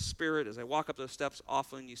work of the Spirit, as I walk up those steps,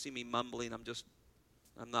 often you see me mumbling.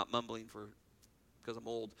 I'm not mumbling because I'm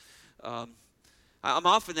old. I'm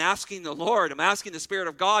often asking the Lord, I'm asking the Spirit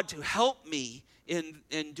of God to help me in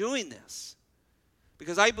doing this.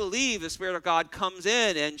 Because I believe the Spirit of God comes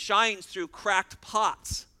in and shines through cracked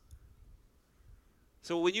pots.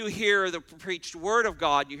 So when you hear the preached Word of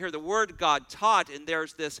God, you hear the Word of God taught, and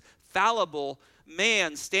there's this fallible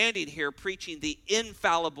man standing here preaching the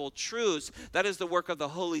infallible truths, that is the work of the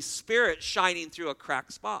Holy Spirit shining through a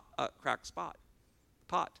cracked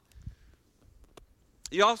pot.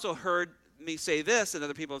 You also heard me say this, and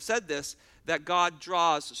other people have said this, that God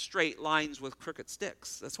draws straight lines with crooked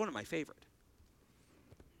sticks. That's one of my favorite.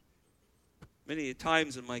 Many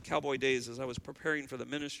times in my cowboy days as I was preparing for the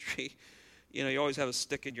ministry, you always have a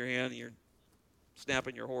stick in your hand and you're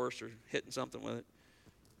snapping your horse or hitting something with it.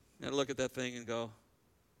 And I look at that thing and go,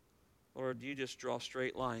 Lord, you just draw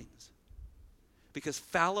straight lines. Because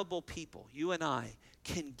fallible people, you and I,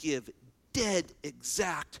 can give dead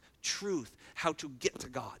exact truth how to get to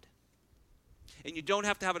God. And you don't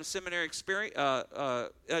have to have a seminary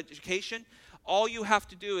education. All you have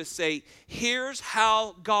to do is say, here's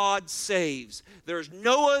how God saves. There's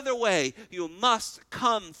no other way. You must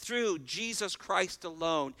come through Jesus Christ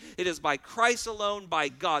alone. It is by Christ alone, by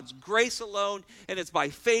God's grace alone, and it's by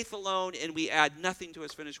faith alone, and we add nothing to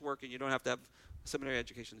his finished work, and you don't have to have a seminary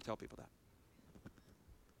education to tell people that.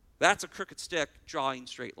 That's a crooked stick drawing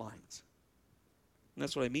straight lines. And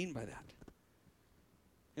that's what I mean by that.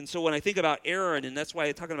 And so when I think about Aaron, and that's why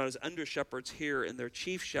I'm talking about his under shepherds here and their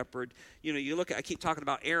chief shepherd, you look at, I keep talking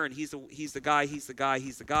about Aaron, he's the guy, he's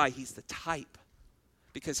the type.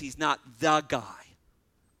 Because he's not the guy.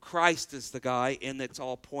 Christ is the guy, and it's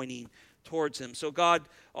all pointing towards him. So God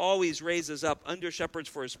always raises up under shepherds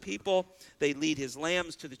for his people. They lead his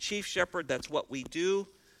lambs to the chief shepherd. That's what we do.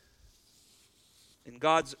 And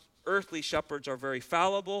God's earthly shepherds are very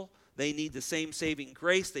fallible. They need the same saving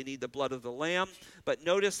grace. They need the blood of the lamb. But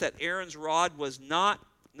notice that Aaron's rod was not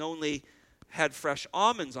only had fresh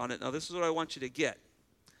almonds on it. Now, this is what I want you to get.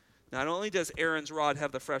 Not only does Aaron's rod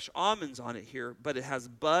have the fresh almonds on it here, but it has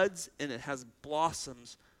buds and it has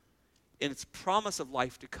blossoms, and it's promise of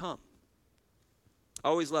life to come. I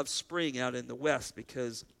always loved spring out in the west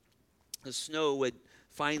because the snow would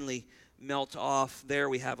finally melt off. There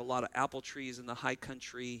we have a lot of apple trees in the high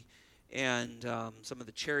country, and some of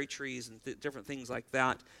the cherry trees and different things like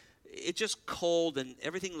that. It's just cold, and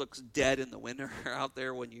everything looks dead in the winter out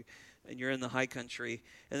there when you're in the high country.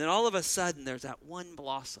 And then all of a sudden, there's that one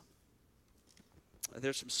blossom.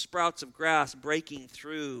 There's some sprouts of grass breaking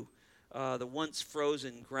through the once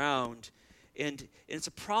frozen ground. And it's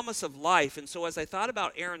a promise of life. And so as I thought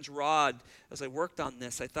about Aaron's rod, as I worked on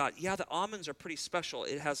this, I thought, yeah, the almonds are pretty special.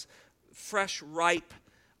 It has fresh, ripe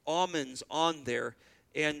almonds on there.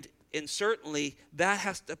 And certainly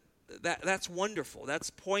that's wonderful. That's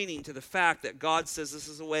pointing to the fact that God says this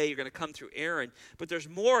is the way you're going to come through Aaron. But there's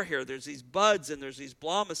more here. There's these buds and there's these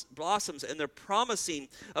blossoms, and they're promising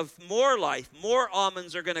of more life. More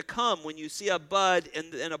almonds are going to come. When you see a bud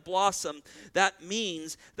and a blossom, that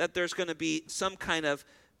means that there's going to be some kind of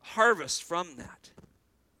harvest from that.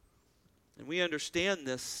 And we understand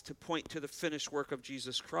this to point to the finished work of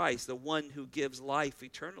Jesus Christ, the one who gives life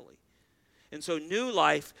eternally. And so new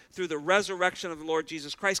life through the resurrection of the Lord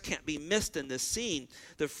Jesus Christ can't be missed in this scene.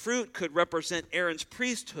 The fruit could represent Aaron's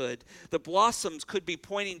priesthood. The blossoms could be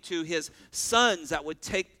pointing to his sons that would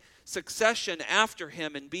take succession after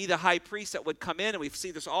him and be the high priest that would come in. And we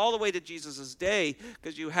see this all the way to Jesus' day,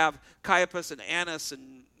 because you have Caiaphas and Annas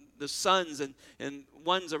and the sons, and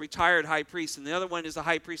one's a retired high priest and the other one is the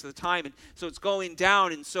high priest at the time. And so it's going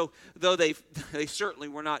down. And so though they certainly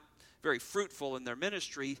were not very fruitful in their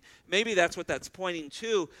ministry, maybe that's what that's pointing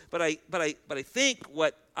to. But I think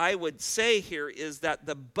what I would say here is that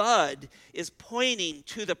the bud is pointing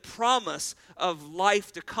to the promise of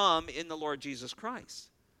life to come in the Lord Jesus Christ.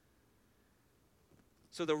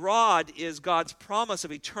 So the rod is God's promise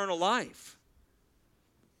of eternal life.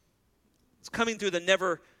 It's coming through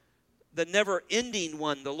the never-ending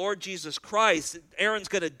one, the Lord Jesus Christ. Aaron's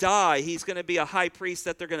going to die. He's going to be a high priest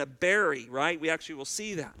that they're going to bury, right? We actually will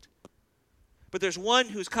see that. But there's one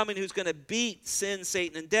who's coming who's going to beat sin,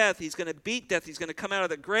 Satan, and death. He's going to beat death. He's going to come out of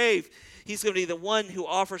the grave. He's going to be the one who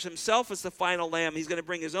offers himself as the final lamb. He's going to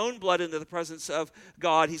bring his own blood into the presence of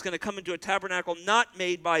God. He's going to come into a tabernacle not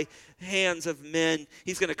made by hands of men.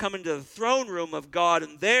 He's going to come into the throne room of God,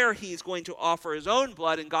 and there he's going to offer his own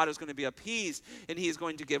blood, and God is going to be appeased, and he is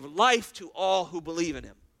going to give life to all who believe in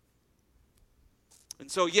him. And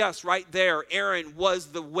so, yes, right there, Aaron was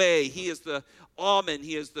the way. He is the almond.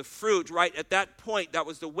 He is the fruit. Right at that point, that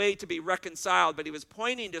was the way to be reconciled. But he was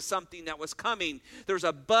pointing to something that was coming. There's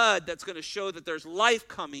a bud that's going to show that there's life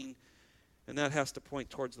coming. And that has to point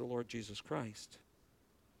towards the Lord Jesus Christ.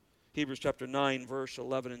 Hebrews chapter 9, verse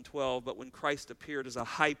 11 and 12, but when Christ appeared as a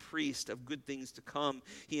high priest of good things to come,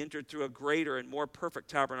 he entered through a greater and more perfect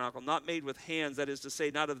tabernacle, not made with hands, that is to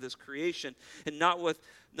say, not of this creation, and not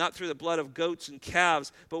through the blood of goats and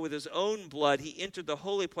calves, but with his own blood. He entered the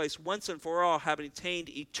holy place once and for all, having attained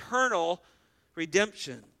eternal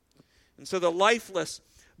redemption. And so the lifeless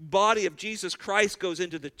body of Jesus Christ goes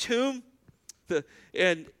into the tomb,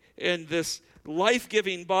 and this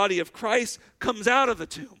life-giving body of Christ comes out of the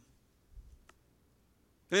tomb.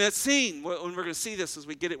 And that scene, when we're going to see this as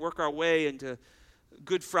we work our way into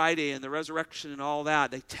Good Friday and the resurrection and all that,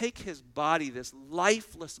 they take his body, this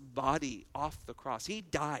lifeless body, off the cross. He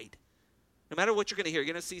died. No matter what you're going to hear,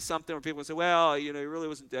 you're going to see something where people say, well, he really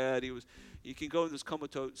wasn't dead. You can go in this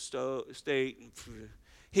comatose state. And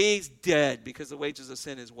he's dead because the wages of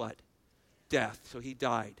sin is what? Death. So he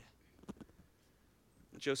died.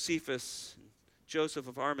 Josephus, Joseph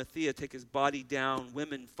of Arimathea take his body down,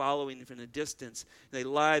 women following from a distance. And they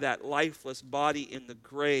lie that lifeless body in the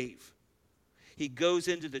grave. He goes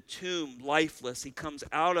into the tomb lifeless. He comes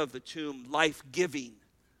out of the tomb life-giving.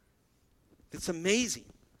 It's amazing.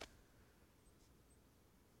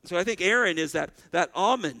 So I think Aaron is that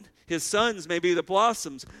almond. His sons may be the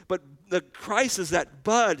blossoms, but the Christ is that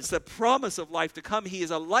bud. It's the promise of life to come. He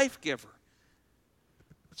is a life giver.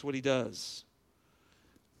 That's what he does.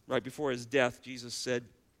 Right before his death, Jesus said,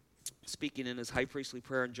 speaking in his high priestly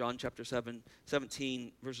prayer in John chapter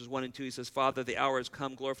 17, verses 1 and 2, he says, Father, the hour has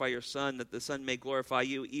come, glorify your Son, that the Son may glorify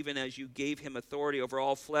you, even as you gave him authority over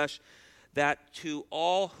all flesh, that to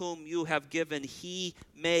all whom you have given he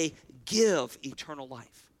may give eternal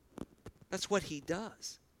life. That's what he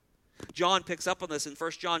does. John picks up on this in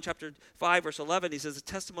 1 John chapter 5, verse 11. He says, the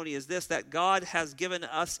testimony is this, that God has given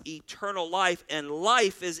us eternal life, and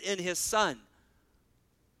life is in his Son.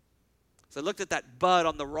 So I looked at that bud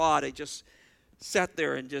on the rod. I just sat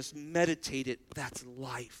there and just meditated. That's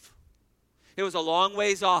life. It was a long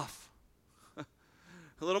ways off. A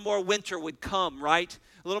little more winter would come, right?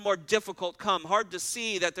 A little more difficult come. Hard to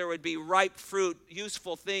see that there would be ripe fruit,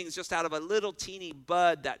 useful things just out of a little teeny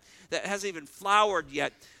bud that hasn't even flowered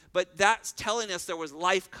yet. But that's telling us there was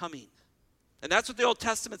life coming. And that's what the Old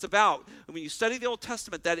Testament's about. When you study the Old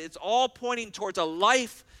Testament, that it's all pointing towards a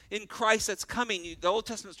life in Christ that's coming. The Old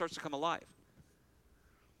Testament starts to come alive.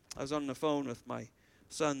 I was on the phone with my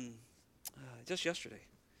son just yesterday.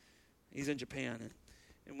 He's in Japan,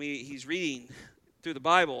 and he's reading through the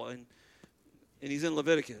Bible, and he's in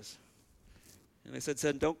Leviticus. And I said,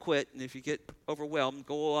 son, don't quit, and if you get overwhelmed,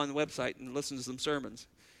 go on the website and listen to some sermons.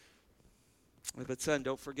 But son,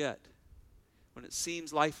 don't forget, when it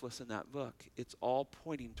seems lifeless in that book, it's all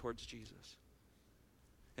pointing towards Jesus.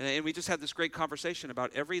 And we just had this great conversation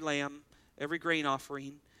about every lamb, every grain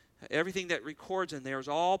offering, everything that records in there is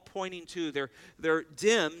all pointing to, they're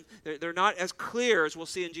dim, they're not as clear as we'll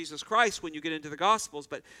see in Jesus Christ when you get into the Gospels,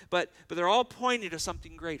 but they're all pointing to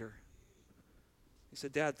something greater. He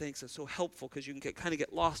said, Dad, thanks, that's so helpful because you can kind of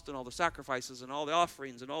get lost in all the sacrifices and all the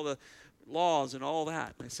offerings and all the laws and all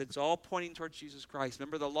that. And I said, it's all pointing towards Jesus Christ.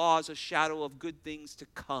 Remember, the law is a shadow of good things to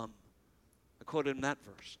come. I quoted him that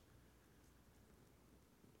verse.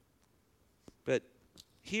 But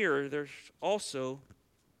here, there's also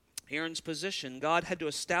Aaron's position. God had to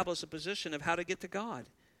establish a position of how to get to God.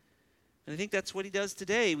 And I think that's what he does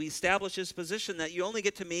today. We establish his position that you only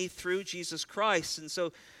get to me through Jesus Christ. And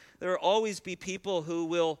so there will always be people who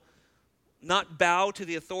will not bow to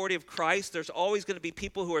the authority of Christ. There's always going to be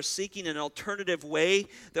people who are seeking an alternative way.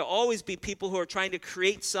 There'll always be people who are trying to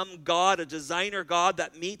create some God, a designer God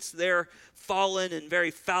that meets their fallen and very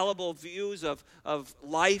fallible views of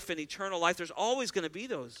life and eternal life. There's always going to be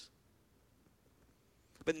those.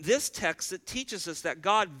 But in this text, it teaches us that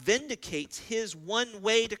God vindicates his one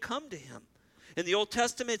way to come to him. In the Old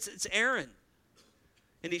Testament, it's Aaron.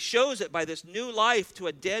 And he shows it by this new life to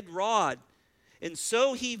a dead rod. And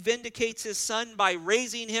so he vindicates his Son by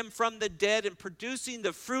raising him from the dead and producing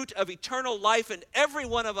the fruit of eternal life in every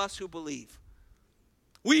one of us who believe.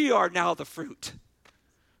 We are now the fruit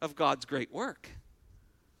of God's great work.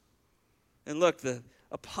 And look, the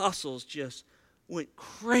apostles just went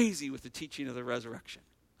crazy with the teaching of the resurrection.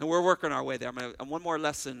 And we're working our way there. I'm one more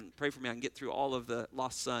lesson. Pray for me. I can get through all of the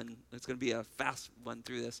lost son. It's going to be a fast one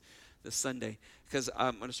through this Sunday, because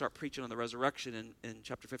I'm going to start preaching on the resurrection in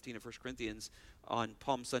chapter 15 of 1 Corinthians on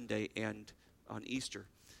Palm Sunday and on Easter.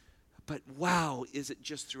 But wow, is it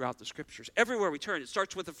just throughout the scriptures. Everywhere we turn, it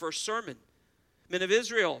starts with the first sermon. Men of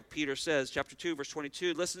Israel, Peter says, chapter 2, verse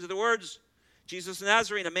 22, listen to the words Jesus the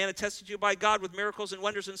Nazarene, a man attested to you by God with miracles and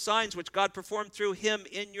wonders and signs, which God performed through him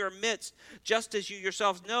in your midst, just as you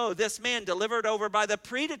yourselves know. This man delivered over by the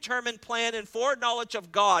predetermined plan and foreknowledge of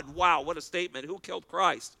God. Wow, what a statement. Who killed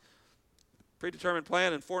Christ? Predetermined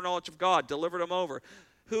plan and foreknowledge of God delivered him over.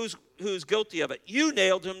 Who's guilty of it? You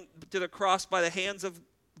nailed him to the cross by the hands of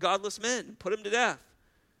godless men, put him to death.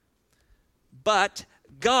 But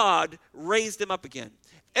God raised him up again.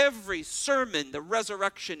 Every sermon, the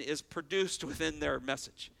resurrection is produced within their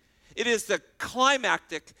message. It is the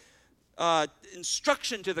climactic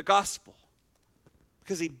instruction to the gospel.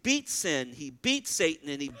 Because he beats sin, he beats Satan,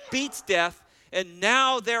 and he beats death, and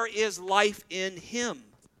now there is life in him.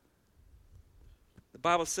 The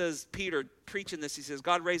Bible says, Peter preaching this, he says,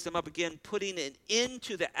 God raised him up again, putting an end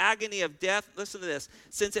to the agony of death. Listen to this.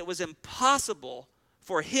 Since it was impossible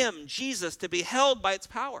for him, Jesus, to be held by its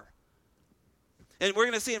power. And we're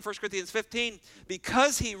going to see in 1 Corinthians 15,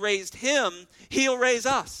 because he raised him, he'll raise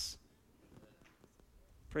us.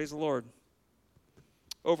 Praise the Lord.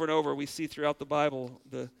 Over and over, we see throughout the Bible,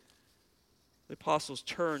 the apostles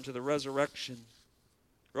turn to the resurrection.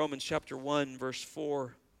 Romans chapter 1, verse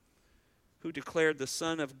 4. Who declared the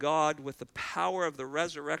Son of God with the power of the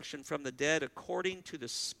resurrection from the dead according to the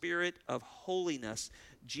Spirit of holiness,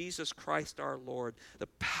 Jesus Christ our Lord. The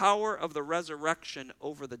power of the resurrection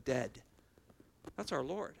over the dead. That's our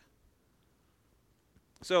Lord.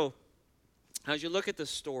 So, as you look at this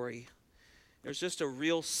story, there's just a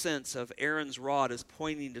real sense of Aaron's rod is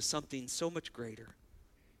pointing to something so much greater.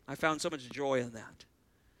 I found so much joy in that.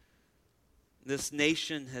 This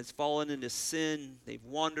nation has fallen into sin. They've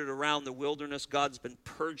wandered around the wilderness. God's been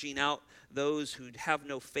purging out those who have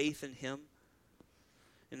no faith in him.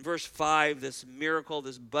 In verse 5, this miracle,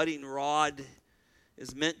 this budding rod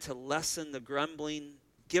is meant to lessen the grumbling,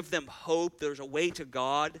 give them hope. There's a way to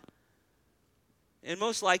God. And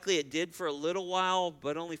most likely it did for a little while,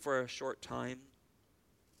 but only for a short time.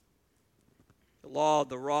 The law,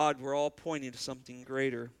 the rod were all pointing to something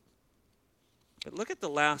greater. But look at the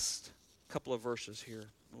last couple of verses here.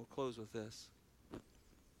 We'll close with this.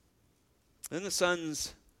 Then the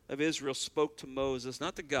sons of Israel spoke to Moses,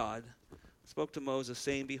 not to God, spoke to Moses,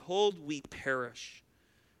 saying, Behold, we perish.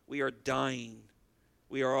 We are dying.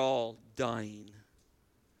 We are all dying.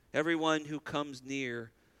 Everyone who comes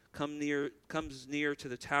near to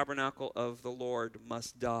the tabernacle of the Lord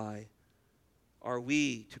must die. Are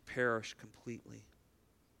we to perish completely?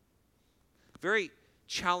 Very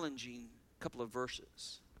challenging couple of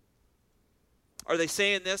verses. Are they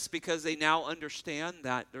saying this because they now understand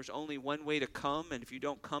that there's only one way to come, and if you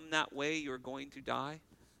don't come that way, you're going to die?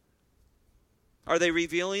 Are they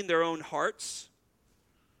revealing their own hearts?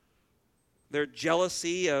 Their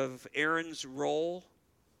jealousy of Aaron's role?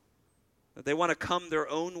 That they want to come their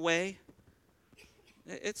own way?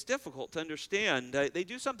 It's difficult to understand. They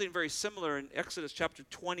do something very similar in Exodus chapter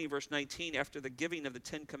 20, verse 19, after the giving of the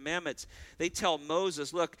Ten Commandments. They tell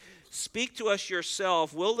Moses, look, speak to us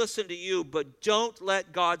yourself. We'll listen to you, but don't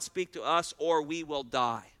let God speak to us or we will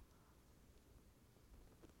die.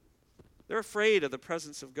 They're afraid of the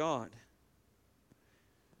presence of God.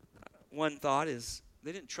 One thought is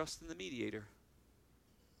they didn't trust in the mediator.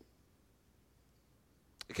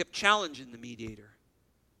 They kept challenging the mediator.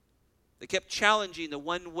 They kept challenging the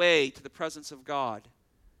one way to the presence of God.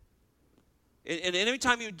 And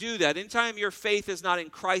anytime you do that, anytime your faith is not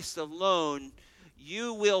in Christ alone,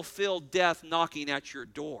 you will feel death knocking at your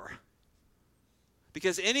door.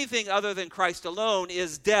 Because anything other than Christ alone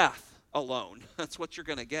is death alone. That's what you're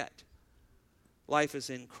going to get. Life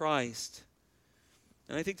is in Christ.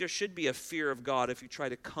 And I think there should be a fear of God if you try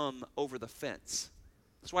to come over the fence.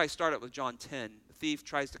 That's why I started with John 10. The thief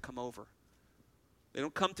tries to come over. They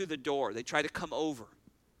don't come through the door. They try to come over.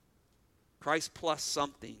 Christ plus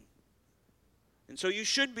something. And so you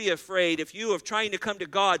should be afraid if you are trying to come to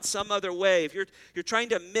God some other way. If you're trying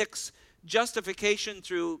to mix justification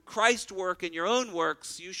through Christ's work and your own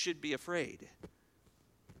works, you should be afraid.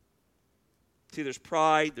 See, there's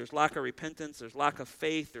pride, there's lack of repentance, there's lack of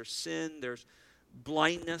faith, there's sin, there's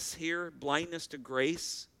blindness here, blindness to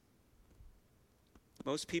grace.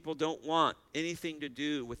 Most people don't want anything to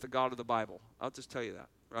do with the God of the Bible. I'll just tell you that,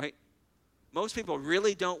 right? Most people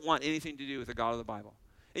really don't want anything to do with the God of the Bible.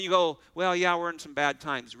 And you go, well, yeah, we're in some bad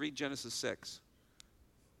times. Read Genesis 6.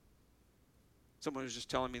 Someone was just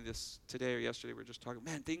telling me this today or yesterday. We were just talking,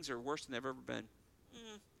 man, things are worse than they've ever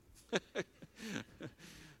been.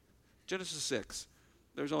 Genesis 6.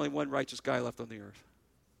 There's only one righteous guy left on the earth.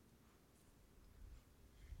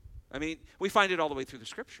 I mean, we find it all the way through the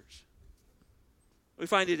Scriptures. We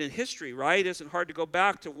find it in history, right? It isn't hard to go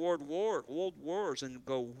back to world wars and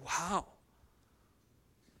go, wow.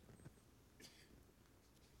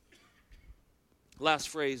 Last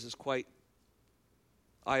phrase is quite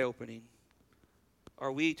eye-opening.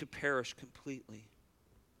 Are we to perish completely?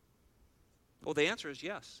 Well, the answer is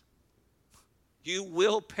yes. You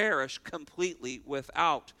will perish completely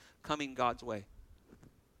without coming God's way.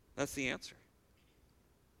 That's the answer.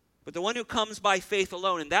 But the one who comes by faith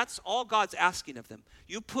alone, and that's all God's asking of them.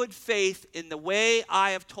 You put faith in the way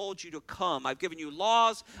I have told you to come. I've given you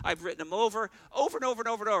laws. I've written them over and over and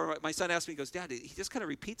over and over. My son asked me, he goes, Dad, he just kind of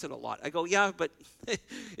repeats it a lot. I go, yeah, but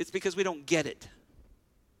it's because we don't get it.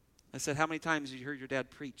 I said, how many times have you heard your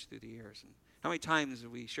dad preach through the years? And how many times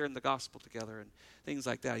have we shared the gospel together and things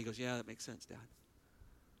like that? He goes, yeah, that makes sense, Dad.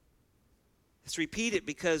 It's repeated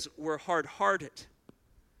because we're hard-hearted.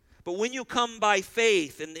 But when you come by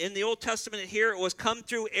faith, and in the Old Testament here, it was come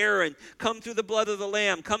through Aaron, come through the blood of the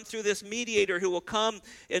Lamb, come through this mediator who will come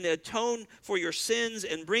and atone for your sins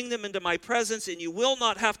and bring them into my presence, and you will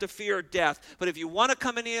not have to fear death. But if you want to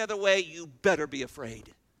come any other way, you better be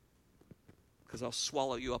afraid, because I'll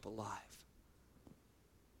swallow you up alive.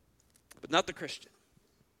 But not the Christian.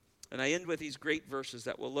 And I end with these great verses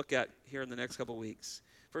that we'll look at here in the next couple weeks.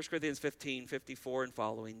 1 Corinthians 15, 54 and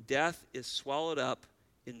following. Death is swallowed up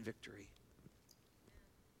in victory.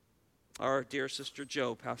 Our dear sister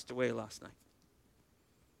Jo passed away last night.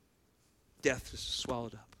 Death is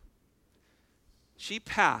swallowed up. She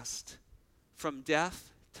passed from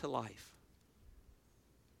death to life.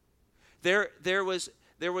 There was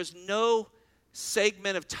no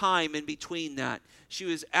segment of time in between that. She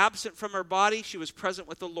was absent from her body. She was present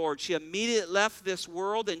with the Lord. She immediately left this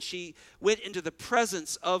world and she went into the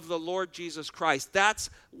presence of the Lord Jesus Christ. That's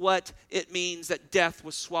what it means that death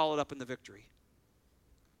was swallowed up in the victory.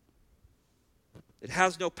 It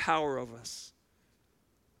has no power over us.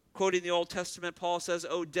 Quoting the Old Testament, Paul says,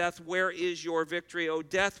 "O death, where is your victory? O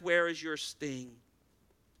death, where is your sting?"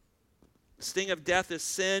 The sting of death is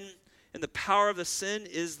sin, and the power of the sin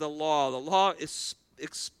is the law. The law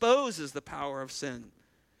exposes the power of sin.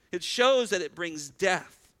 It shows that it brings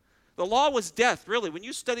death. The law was death, really. When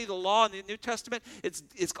you study the law in the New Testament,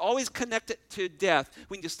 it's always connected to death.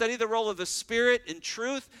 When you study the role of the Spirit in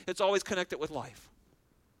truth, it's always connected with life.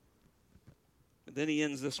 And then he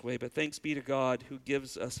ends this way, but thanks be to God who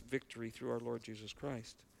gives us victory through our Lord Jesus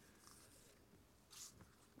Christ.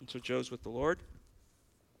 And so Joe's with the Lord.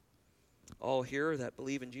 All here that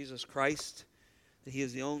believe in Jesus Christ, that he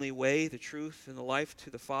is the only way, the truth, and the life to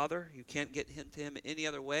the Father. You can't get to him any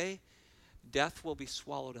other way. Death will be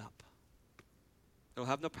swallowed up. It will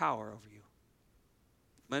have no power over you.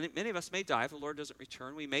 Many of us may die. If the Lord doesn't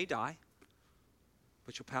return, we may die.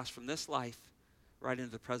 But you'll pass from this life right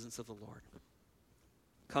into the presence of the Lord.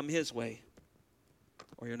 Come his way,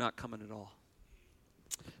 or you're not coming at all.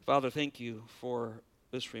 Father, thank you for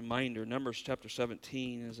this reminder. Numbers chapter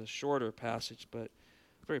 17 is a shorter passage, but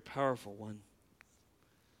a very powerful one.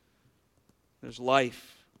 There's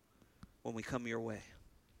life when we come your way.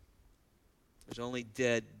 There's only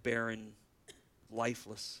dead, barren,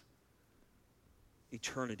 lifeless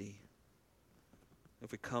eternity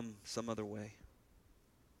if we come some other way.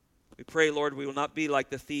 We pray, Lord, we will not be like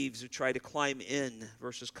the thieves who try to climb in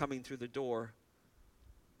versus coming through the door.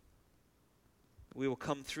 We will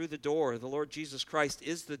come through the door. The Lord Jesus Christ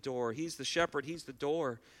is the door. He's the shepherd. He's the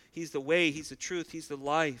door. He's the way. He's the truth. He's the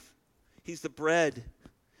life. He's the bread.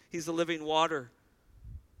 He's the living water.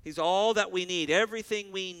 He's all that we need,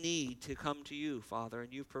 everything we need to come to you, Father,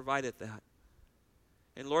 and you've provided that.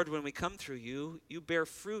 And Lord, when we come through you, you bear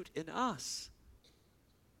fruit in us.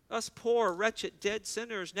 Us poor, wretched, dead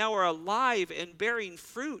sinners now are alive and bearing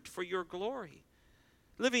fruit for your glory.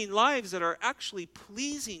 Living lives that are actually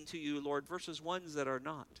pleasing to you, Lord, versus ones that are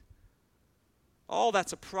not. All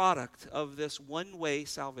that's a product of this one-way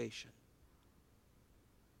salvation.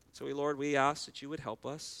 So, Lord, we ask that you would help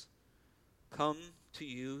us come to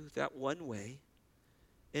you that one way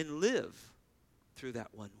and live through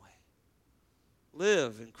that one way.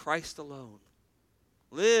 Live in Christ alone.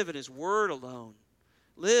 Live in his word alone.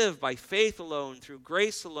 Live by faith alone, through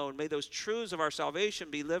grace alone. May those truths of our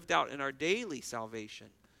salvation be lived out in our daily salvation,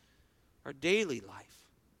 our daily life.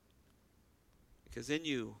 Because in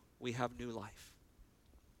you, we have new life.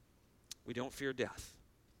 We don't fear death.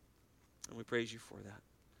 And we praise you for that.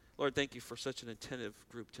 Lord, thank you for such an attentive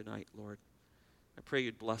group tonight, Lord. I pray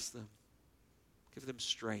you'd bless them. Give them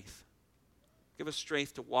strength. Give us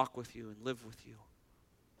strength to walk with you and live with you.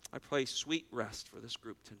 I pray sweet rest for this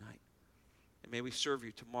group tonight. And may we serve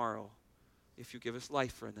you tomorrow if you give us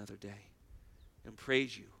life for another day and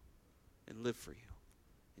praise you and live for you.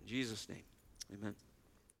 In Jesus' name, amen.